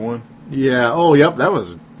 2-for-1. Yeah. Oh, yep. That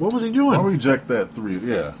was what was he doing? Why reject that 3?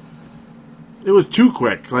 Yeah, it was too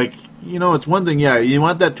quick. Like it's one thing. Yeah, you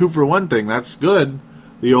want that 2-for-1 thing. That's good.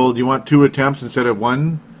 The old you want 2 attempts instead of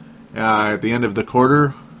 1 at the end of the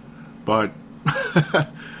quarter, but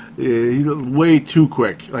he's way too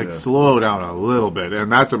quick. Slow down a little bit,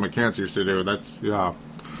 and that's what McCants used to do. I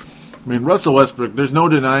mean, Russell Westbrook, there's no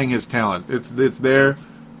denying his talent. It's there,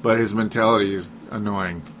 but his mentality is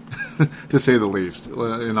annoying, to say the least.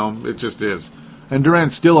 It just is. And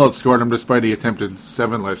Durant still outscored him despite he attempted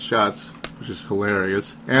 7 less shots, which is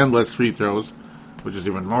hilarious, and less free throws, which is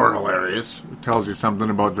even more hilarious. It tells you something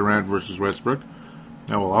about Durant versus Westbrook.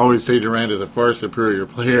 I will always say Durant is a far superior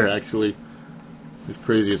player, actually. He's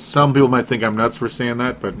crazy. Some people might think I'm nuts for saying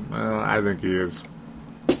that, but I think he is.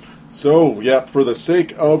 So, for the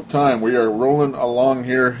sake of time, we are rolling along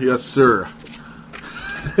here. Yes, sir.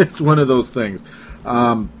 It's one of those things.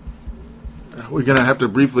 We're going to have to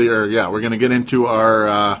briefly, we're going to get into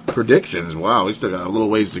our predictions. Wow, we still got a little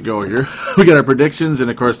ways to go here. We got our predictions and,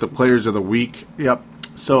 of course, the players of the week. Yep.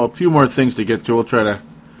 So, a few more things to get to. We'll try to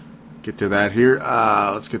get to that here.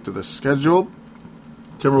 Let's get to the schedule.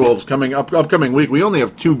 Timberwolves upcoming week. We only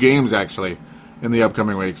have 2 games, actually, in the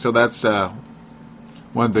upcoming week. So, that's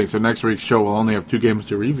one thing. So, next week's show will only have 2 games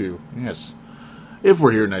to review. Yes. If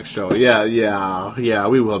we're here next show. Yeah,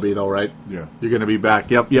 we will be, though, right? Yeah. You're going to be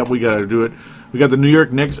back. Yep, we got to do it. We got the New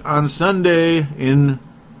York Knicks on Sunday in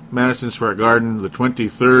Madison Square Garden, the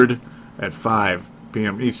 23rd at 5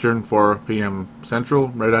 p.m. Eastern, 4 p.m. Central,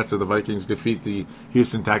 right after the Vikings defeat the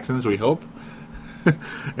Houston Texans, we hope.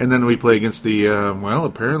 And then we play against the,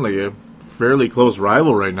 apparently a fairly close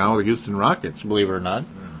rival right now, the Houston Rockets, believe it or not,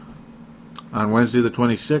 on Wednesday the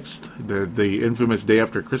 26th, the infamous day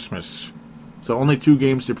after Christmas. So only 2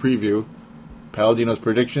 games to preview. Paladino's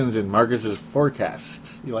predictions and Marcus's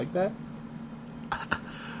forecast. You like that?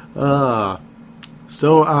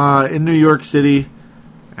 In New York City,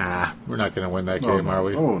 we're not going to win that game, are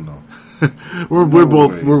we? Oh no. we're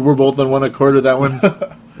both on one accord of that one.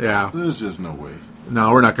 Yeah. There's just no way.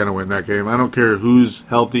 No, we're not going to win that game. I don't care who's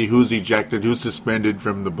healthy, who's ejected, who's suspended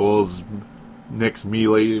from the Bulls' Knicks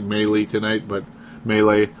melee tonight, but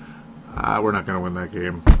we're not going to win that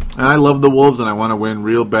game. And I love the Wolves, and I want to win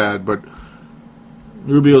real bad, but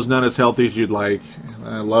Rubio's not as healthy as you'd like.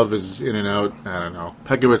 Love is in and out. I don't know.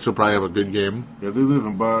 Pekovic will probably have a good game. Yeah, they live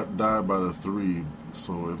and die by the 3.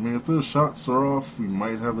 So, if their shots are off, we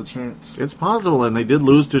might have a chance. It's possible, and they did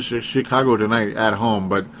lose to Chicago tonight at home,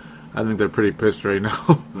 but I think they're pretty pissed right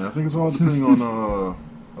now. Yeah, I think it's all depending on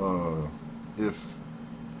if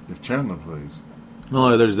Chandler plays.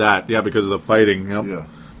 No, there's that. Yeah, because of the fighting. Yep. Yeah.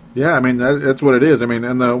 Yeah, I mean, that's what it is. I mean,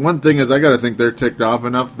 and the one thing is I got to think they're ticked off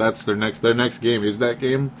enough. That's their next game is that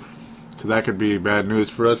game. So that could be bad news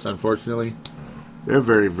for us, unfortunately. They're a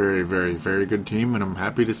very, very, very, very good team, and I'm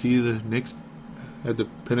happy to see the Knicks at the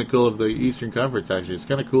pinnacle of the Eastern Conference, actually. It's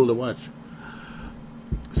kind of cool to watch.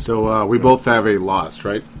 So we both have a loss,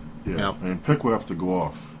 right? Yeah, and Peck will have to go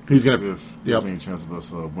off. He's going to, if there's any chance of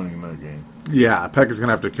us winning that game. Yeah, Peck is going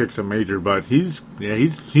to have to kick some major butt. He's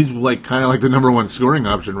like kind of like the number 1 scoring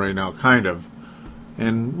option right now, kind of.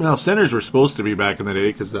 And centers were supposed to be back in the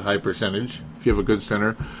day because the high percentage. If you have a good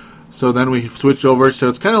center, so then we switch over. So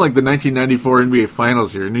it's kind of like the 1994 NBA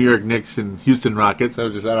Finals here: New York Knicks and Houston Rockets.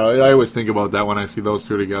 I always think about that when I see those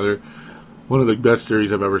two together. One of the best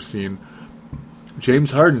series I've ever seen.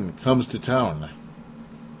 James Harden comes to town.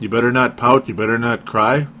 You better not pout. You better not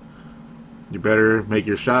cry. You better make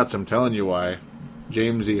your shots. I'm telling you why.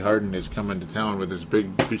 James E. Harden is coming to town with his big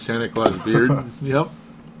Santa Claus beard. Yep.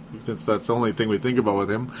 Since that's the only thing we think about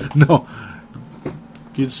with him. No.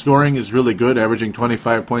 His scoring is really good, averaging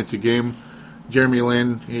 25 points a game. Jeremy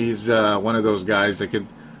Lin, he's one of those guys that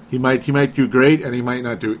he might do great and he might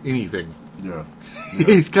not do anything. Yeah.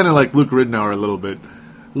 He's kind of like Luke Ridnour a little bit.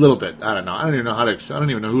 I don't know. I don't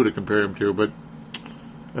even know who to compare him to, but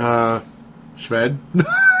Shved.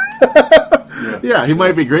 Yeah, he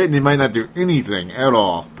might be great and he might not do anything at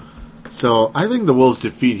all. So I think the Wolves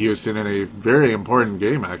defeat Houston in a very important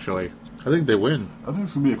game, actually. I think they win. I think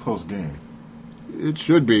it's going to be a close game. It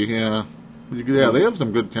should be, yeah. Yeah, they have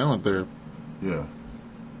some good talent there. Yeah.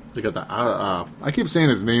 They got the... I keep saying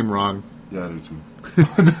his name wrong. Yeah, I do too.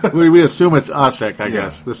 we assume it's Asek, I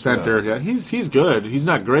guess, the center. Yeah, he's good. He's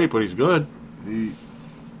not great, but he's good.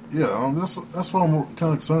 That's what I'm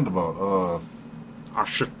kind of concerned about.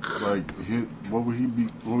 Asek. Like, what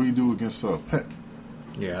would he do against Peck?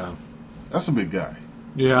 Yeah. That's a big guy.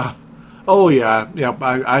 Yeah. Oh, yeah. Yeah,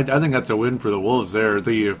 I think that's a win for the Wolves there.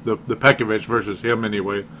 The Pekovic versus him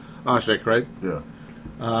anyway. Asek, right? Yeah.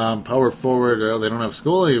 Power forward, they don't have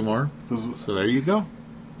school anymore. So there you go.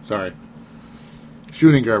 Sorry.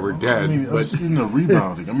 Shooting guard, we're dead. I mean, I've seen the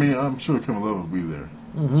rebounding. I mean, I'm sure Kevin Love will be there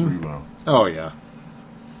to rebound. Oh, yeah.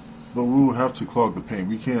 But we will have to clog the paint.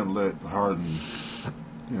 We can't let Harden,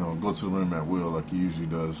 go to the rim at will like he usually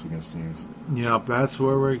does against teams. Yep, that's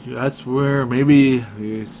where maybe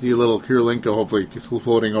you see a little Kirilenko hopefully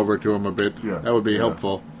floating over to him a bit. Yeah. That would be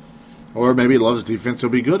helpful. Or maybe Love's defense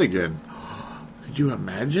will be good again. Could you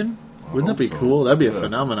imagine? Wouldn't that be cool? That'd be a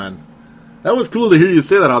phenomenon. That was cool to hear you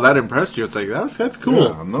say that. How that impressed you. It's like, that's cool.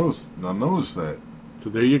 Yeah, I noticed that. So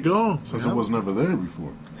there you go. Since it was never there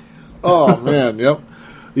before. Oh, man, yep.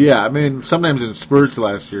 Yeah, I mean, sometimes in spurts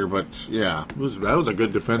last year, but yeah, that was a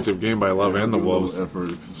good defensive game by Love and the Wolves.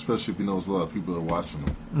 Effort, especially if he knows a lot of people are watching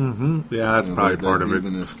him. Mm-hmm. Yeah, that's probably part of it.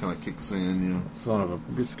 Evenness kind of kicks in, Son of a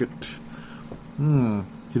biscuit. You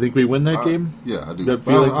think we win that game? Yeah, I do. That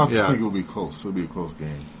I think it will be close. It'll be a close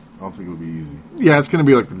game. I don't think it'll be easy. Yeah, it's going to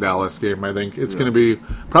be like the Dallas game, I think. It's going to be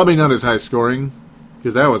probably not as high scoring,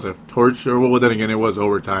 because that was a torch. Well, then again, it was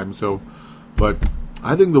overtime. But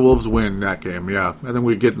I think the Wolves win that game, yeah. I think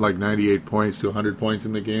we get like 98 points to 100 points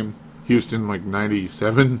in the game. Houston, like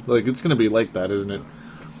 97. Like, it's going to be like that, isn't it?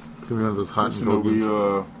 It's going to be one of those hot and cold games.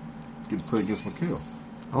 We get to play against McHale.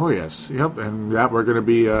 Oh, yes. Yep. And, we're going to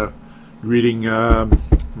be reading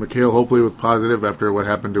McHale, hopefully with positive after what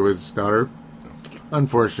happened to his daughter.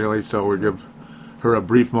 Unfortunately, so we'll give her a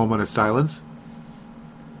brief moment of silence.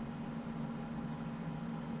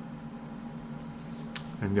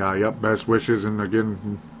 And, best wishes. And,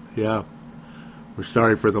 again, we're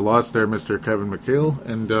sorry for the loss there, Mr. Kevin McHale.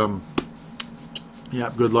 And,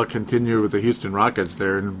 good luck continue with the Houston Rockets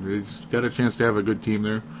there. And he's got a chance to have a good team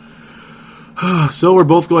there. So we're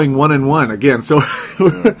both going 1-1 again. So,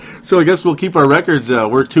 so I guess we'll keep our records.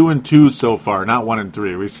 We're 2-2 so far, not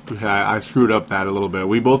 1-3. I screwed up that a little bit.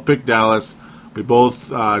 We both picked Dallas. We both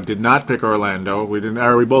did not pick Orlando.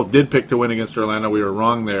 We both did pick to win against Orlando. We were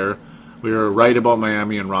wrong there. We were right about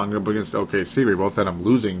Miami and wrong against OKC. We both had them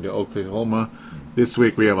losing to Oklahoma. This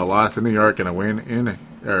week we have a loss in New York and a win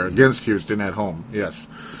against Houston at home. Yes.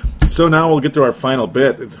 So now we'll get to our final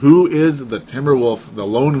bit. Who is the Timberwolf, the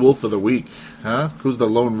Lone Wolf of the Week? Huh? Who's the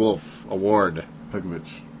Lone Wolf Award?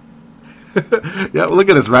 Pekovic. Yeah, look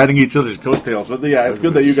at us riding each other's coattails. But yeah, it's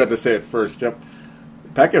good that you got to say it first. Yep.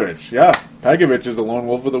 Pekovic. Yeah, Pekovic is the Lone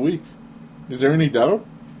Wolf of the Week. Is there any doubt?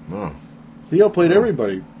 No. He outplayed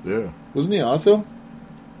everybody. Yeah. Wasn't he awesome?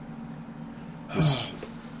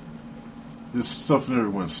 This stuff in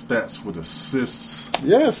everyone's stats with assists.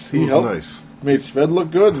 Yes, he helped. Nice. Made Shved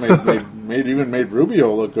look good. Made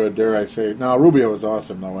Rubio look good. Dare I say? No, Rubio was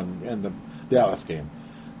awesome though in the Dallas game.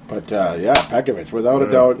 But Pekovic, without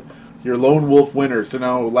a doubt, your Lone Wolf winner. So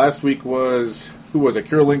now last week was who was it?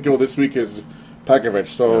 Kirilenko. This week is Pekovic.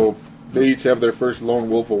 So they each have their first Lone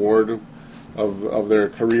Wolf award of their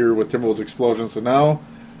career with Timberwolves Explosion. So now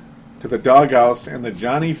to the Doghouse and the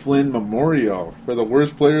Johnny Flynn Memorial for the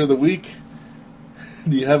worst player of the week.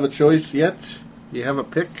 Do you have a choice yet? Do you have a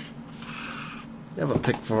pick? You have a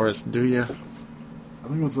pick for us, do you? I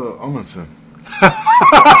think it was Amundsen.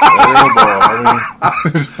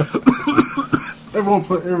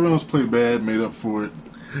 Everyone's played bad, made up for it.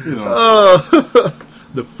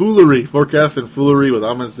 The foolery, forecast and foolery with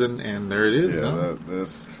Amundsen, and there it is. Yeah,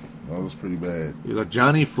 that was pretty bad. He's a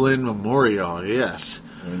Johnny Flynn Memorial, yes.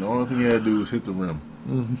 And the only thing he had to do was hit the rim.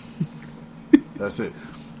 That's it.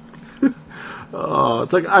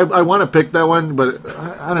 It's like I want to pick that one, but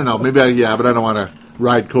I don't know. Maybe but I don't want to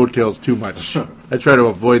ride coattails too much. I try to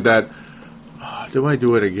avoid that. Do I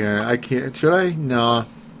do it again? I can't. Should I? No,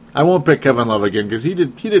 I won't pick Kevin Love again because he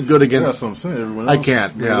did good against. That's what I'm saying. Everyone else I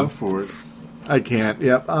can't. made up for it. I can't.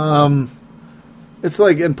 Yep. It's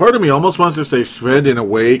like, and part of me almost wants to say Shved in a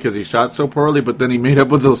way because he shot so poorly, but then he made up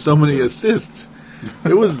with those so many assists.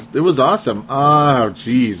 It was awesome. Oh,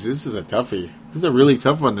 geez, this is a toughie. This is a really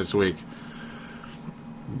tough one this week.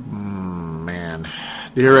 Man,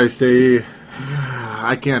 dare I say,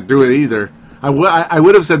 I can't do it either. I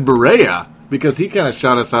would have said Berea because he kind of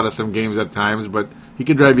shot us out of some games at times, but he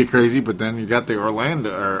could drive you crazy. But then you got the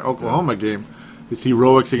Oklahoma game, his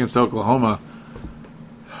heroics against Oklahoma.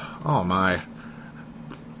 Oh my.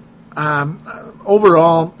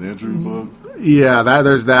 Overall, the injury bug. Yeah,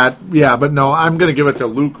 there's that. Yeah, but no, I'm going to give it to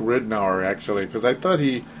Luke Ridnour actually because I thought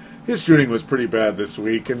his shooting was pretty bad this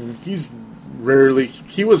week, and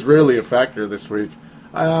he was rarely a factor this week.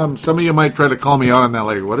 Some of you might try to call me out on that,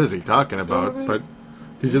 like, what is he talking about? But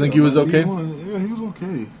did you think he was okay? He was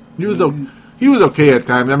okay. He was okay at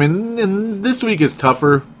times. I mean, and this week is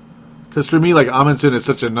tougher. Because for me, like, Amundsen is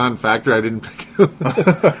such a non-factor, I didn't pick him.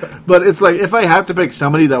 But it's like, if I have to pick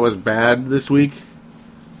somebody that was bad this week,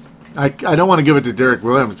 I don't want to give it to Derek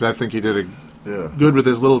Williams, because I think he did good with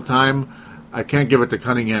his little time. I can't give it to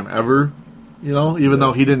Cunningham ever, even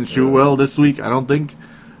though he didn't shoot well this week, I don't think.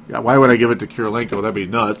 Yeah, why would I give it to Kirilenko? That'd be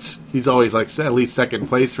nuts. He's always, like, at least second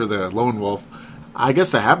place for the Lone Wolf. I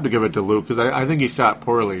guess I have to give it to Luke, because I think he shot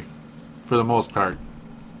poorly for the most part.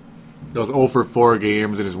 Those 0 for 4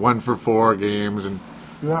 games and his 1 for 4 games, and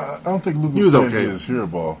I don't think Luke was okay. His hero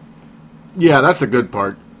ball. Yeah, that's the good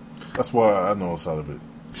part. That's why I know it's out of it.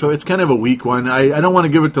 So it's kind of a weak one. I don't want to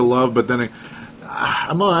give it to Love, but then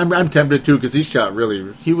I'm tempted to because he shot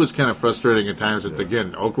really. He was kind of frustrating at times. It's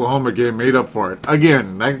again Oklahoma game made up for it.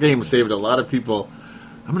 Again, that game saved a lot of people.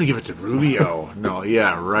 I'm going to give it to Rubio. No,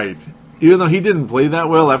 yeah, right. Even though he didn't play that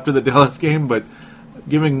well after the Dallas game, but.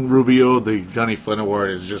 Giving Rubio the Johnny Flynn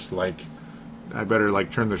Award is just like, I better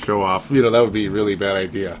like turn the show off. That would be a really bad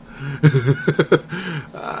idea.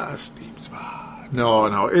 Steam Spa.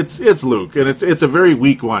 No, it's Luke, and it's a very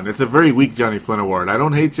weak one. It's a very weak Johnny Flynn Award. I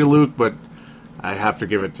don't hate you, Luke, but I have to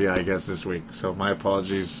give it to you, I guess, this week. So my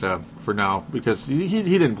apologies for now, because he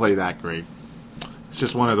didn't play that great. It's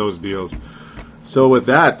just one of those deals. So with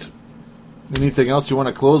that, anything else you want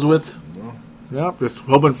to close with? No. Yep, just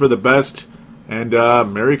hoping for the best. And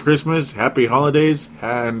Merry Christmas, Happy Holidays,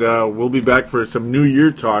 and we'll be back for some New Year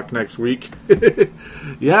talk next week.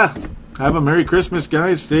 Yeah, have a Merry Christmas,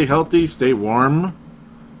 guys. Stay healthy, stay warm.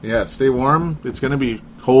 Yeah, stay warm. It's going to be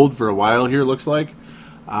cold for a while here, looks like.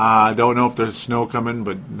 I don't know if there's snow coming,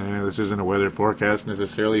 but this isn't a weather forecast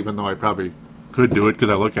necessarily, even though I probably could do it because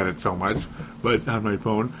I look at it so much but on my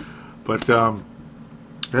phone. But,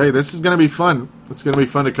 hey, this is going to be fun. It's going to be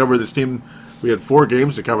fun to cover this team. We had 4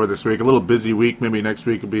 games to cover this week. A little busy week. Maybe next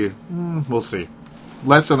week will be, we'll see.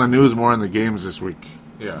 Less on the news, more on the games this week.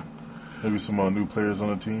 Yeah. Maybe some new players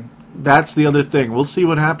on the team. That's the other thing. We'll see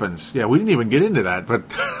what happens. Yeah, we didn't even get into that, but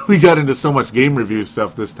we got into so much game review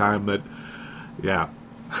stuff this time that, yeah.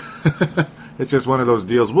 It's just one of those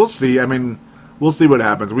deals. We'll see. I mean, we'll see what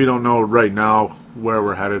happens. We don't know right now where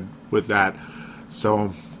we're headed with that.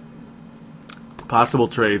 So, possible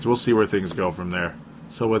trades. We'll see where things go from there.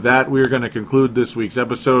 So with that, we're going to conclude this week's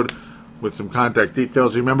episode with some contact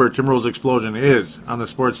details. Remember, Timberwolves Explosion is on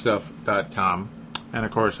thesportstuff.com and,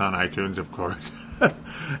 of course, on iTunes, of course.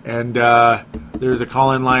 And there's a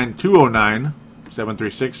call-in line,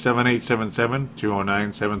 209-736-7877,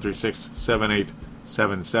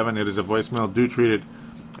 209-736-7877. It is a voicemail. Do treat it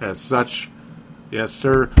as such. Yes,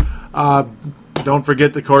 sir. Don't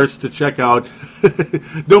forget, of course, to check out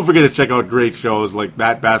great shows like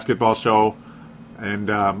That Basketball Show. And,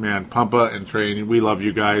 man, Pumpa and Train, we love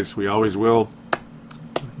you guys. We always will.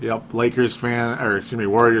 Yep, Warriors fan, Lakers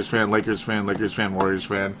fan, Warriors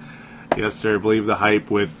fan. Yes, sir, Believe the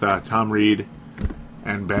Hype with Tom Reed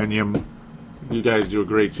and Banyam. You guys do a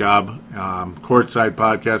great job. Courtside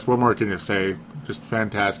Podcast, what more can you say? Just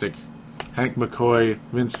fantastic. Hank McCoy,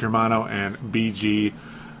 Vince Germano, and BG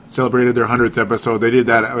celebrated their 100th episode. They did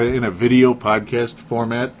that in a video podcast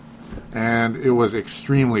format, and it was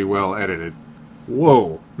extremely well edited.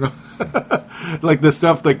 Whoa. Like the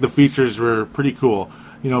stuff, like the features were pretty cool.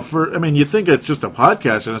 You think it's just a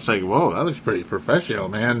podcast, and it's like, whoa, that looks pretty professional,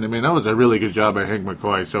 man. I mean, that was a really good job by Hank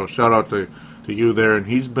McCoy. So shout out to you there, and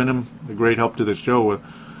he's been a great help to the show with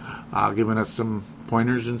giving us some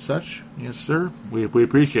pointers and such. Yes, sir. We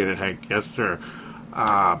appreciate it, Hank. Yes, sir.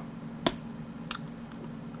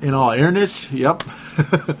 In All Airness, yep.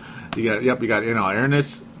 you got In All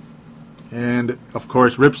Airness. And, of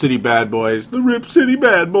course, Rip City Bad Boys, the Rip City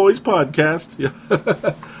Bad Boys podcast.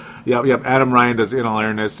 Yep. Adam Ryan does In All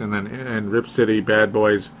Airness, and then in Rip City Bad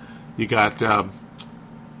Boys, you got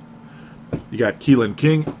You got Keelan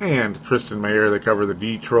King and Tristan Mayer. They cover the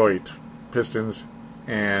Detroit Pistons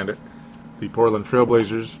and the Portland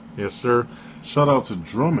Trailblazers. Yes, sir. Shout out to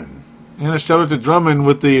Drummond. And a shout out to Drummond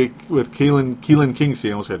with Keelan King's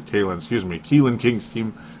team. I almost said Keelan King's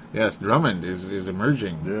team. Yes, Drummond is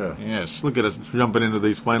emerging. Yeah. Yes, look at us jumping into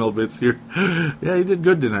these final bits here. Yeah, he did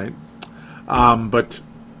good tonight. But,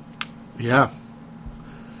 yeah.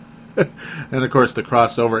 And, of course, the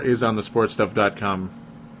crossover is on thesportstuff.com,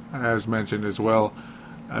 as mentioned as well.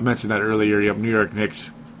 I mentioned that earlier. Yep, New York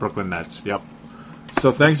Knicks, Brooklyn Nets. Yep.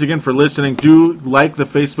 So thanks again for listening. Do like the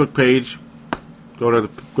Facebook page. Go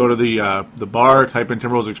to the bar, type in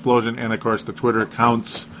Timberwolves Explosion, and, of course, the Twitter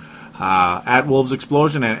accounts. At Wolves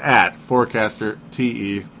Explosion and at Forecaster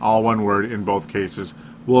TE, all one word in both cases.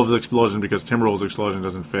 Wolves Explosion because Timberwolves Explosion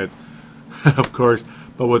doesn't fit, of course.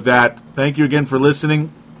 But with that, thank you again for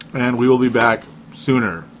listening, and we will be back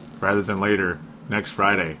sooner rather than later next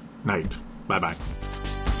Friday night. Bye-bye.